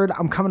 3rd,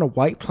 I'm coming to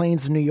White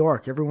Plains, New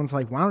York. Everyone's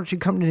like, why don't you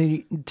come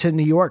to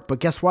New York? But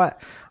guess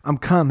what? I'm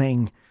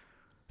coming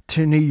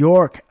to New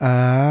York.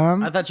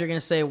 I thought you were going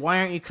to say, why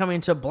aren't you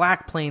coming to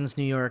Black Plains,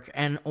 New York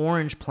and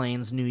Orange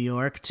Plains, New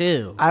York,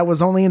 too? I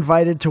was only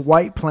invited to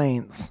White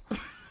Plains.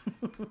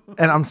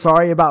 And I'm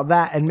sorry about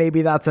that. And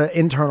maybe that's an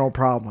internal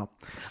problem.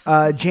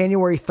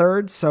 January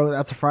 3rd, so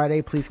that's a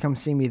Friday. Please come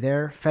see me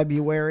there.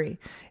 February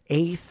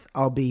 8th,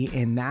 I'll be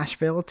in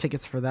Nashville.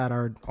 Tickets for that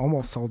are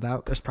almost sold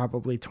out. There's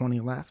probably 20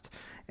 left.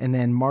 And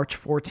then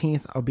March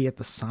 14th, I'll be at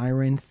the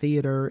Siren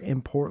Theater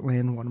in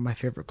Portland, one of my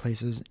favorite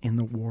places in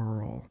the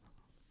world.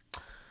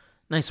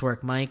 Nice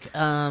work, Mike.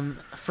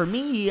 For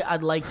me,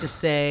 I'd like to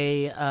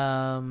say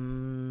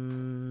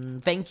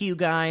thank you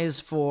guys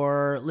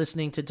for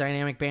listening to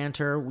Dynamic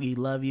Banter. We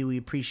love you. We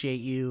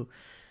appreciate you.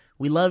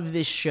 We love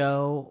this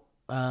show,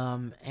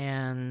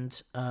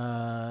 and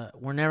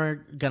we're never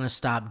going to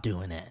stop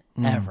doing it,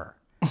 ever.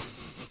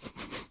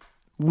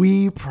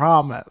 We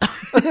promise.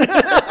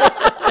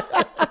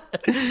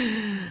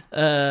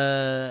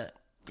 Anyway.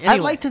 I'd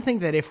like to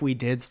think that if we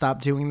did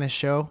stop doing this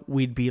show,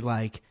 we'd be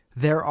like,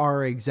 there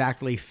are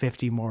exactly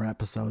 50 more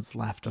episodes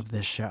left of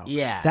this show.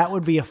 Yeah. That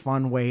would be a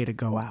fun way to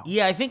go out.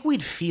 Yeah, I think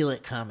we'd feel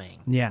it coming.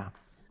 Yeah.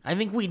 I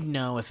think we'd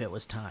know if it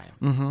was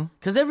time.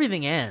 Because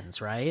everything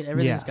ends, right?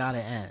 Everything's Yes. got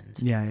to end.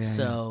 Yeah.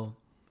 So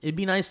it'd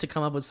be nice to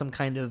come up with some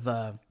kind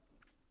of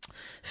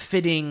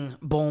fitting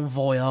bon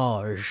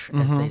voyage,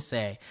 as they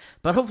say.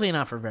 But hopefully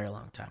not for a very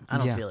long time. I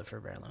don't Yeah. feel it for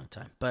a very long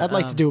time. But I'd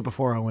like to do it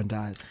before Owen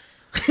dies.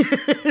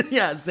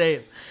 yeah,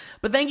 same.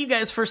 But thank you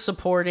guys for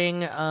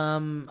supporting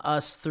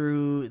us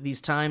through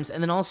these times,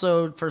 and then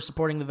also for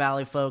supporting the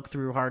Valley folk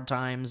through hard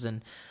times.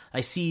 And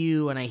I see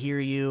you and I hear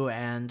you,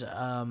 and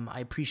I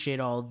appreciate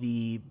all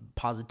the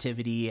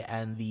positivity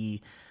and the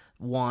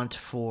want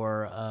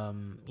for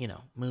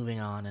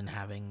moving on and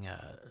having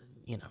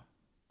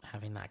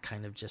having that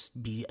kind of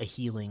just be a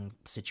healing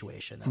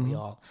situation that we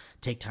all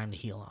take time to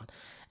heal on.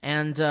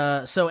 And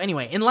so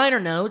anyway, in lighter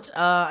note,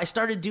 I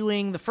started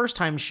doing the first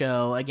time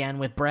show again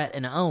with Brett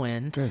and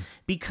Owen. Good.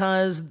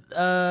 Because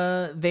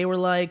they were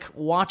like,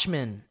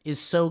 Watchmen is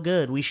so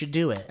good. We should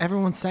do it.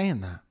 Everyone's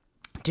saying that.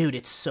 Dude,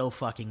 it's so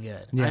fucking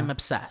good. Yeah. I'm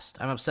obsessed.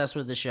 I'm obsessed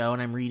with the show,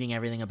 and I'm reading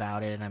everything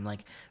about it, and I'm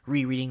like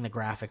rereading the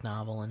graphic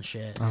novel and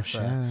shit. Oh, It's,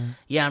 shit.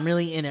 yeah, I'm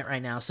really in it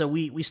right now. So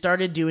we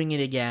started doing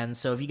it again.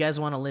 So if you guys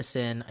want to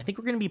listen, I think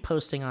we're going to be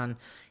posting on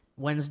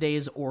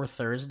Wednesdays or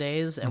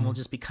Thursdays, and we'll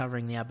just be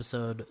covering the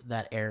episode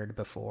that aired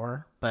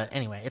before. But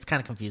anyway, it's kind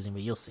of confusing,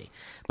 but you'll see.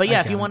 But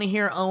yeah, if you want to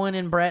hear Owen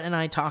and Brett and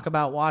I talk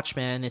about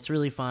Watchmen, it's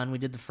really fun. We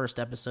did the first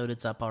episode.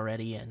 It's up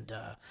already, and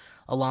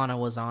Alana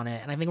was on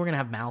it. And I think we're going to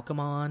have Malcolm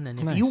on.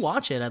 And if you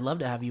watch it, I'd love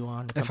to have you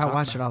on. If I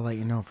watch it, I'll let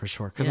you know for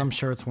sure. Because I'm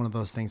sure it's one of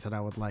those things that I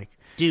would like.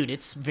 Dude,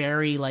 it's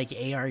very like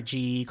ARG,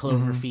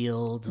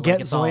 Cloverfield. Like,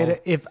 Get it's Zoya all...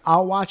 to, if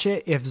I'll watch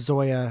it if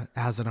Zoya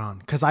has it on.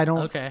 Because I don't,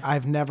 Okay.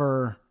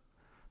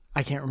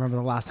 I can't remember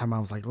the last time I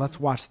was like, let's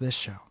watch this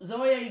show.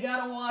 Zoya, you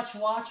gotta watch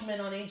Watchmen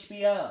on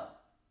HBO.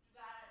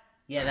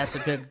 Yeah, that's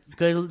a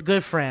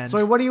good friend.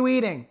 Zoya, what are you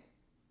eating?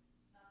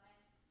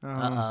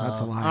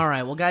 That's a lie. All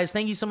right, well, guys,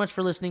 thank you so much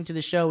for listening to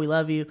the show. We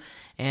love you,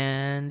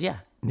 and yeah.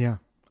 Yeah.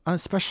 A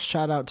special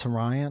shout out to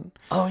Ryan.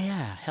 Oh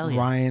yeah, hell yeah.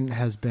 Ryan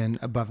has been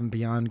above and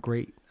beyond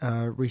great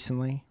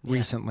recently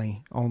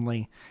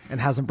only, and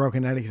hasn't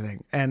broken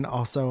anything. And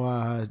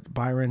also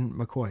Byron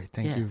McCoy.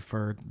 Thank you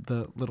for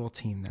the little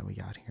team that we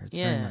got here. It's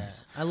very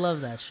nice. I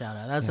love that shout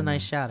out. That's a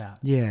nice shout out.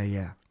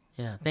 Yeah.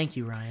 Yeah, thank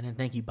you, Ryan, and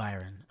thank you,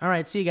 Byron. All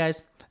right, see you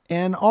guys.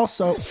 And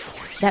also,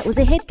 That was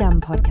a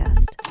HeadGum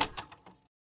podcast.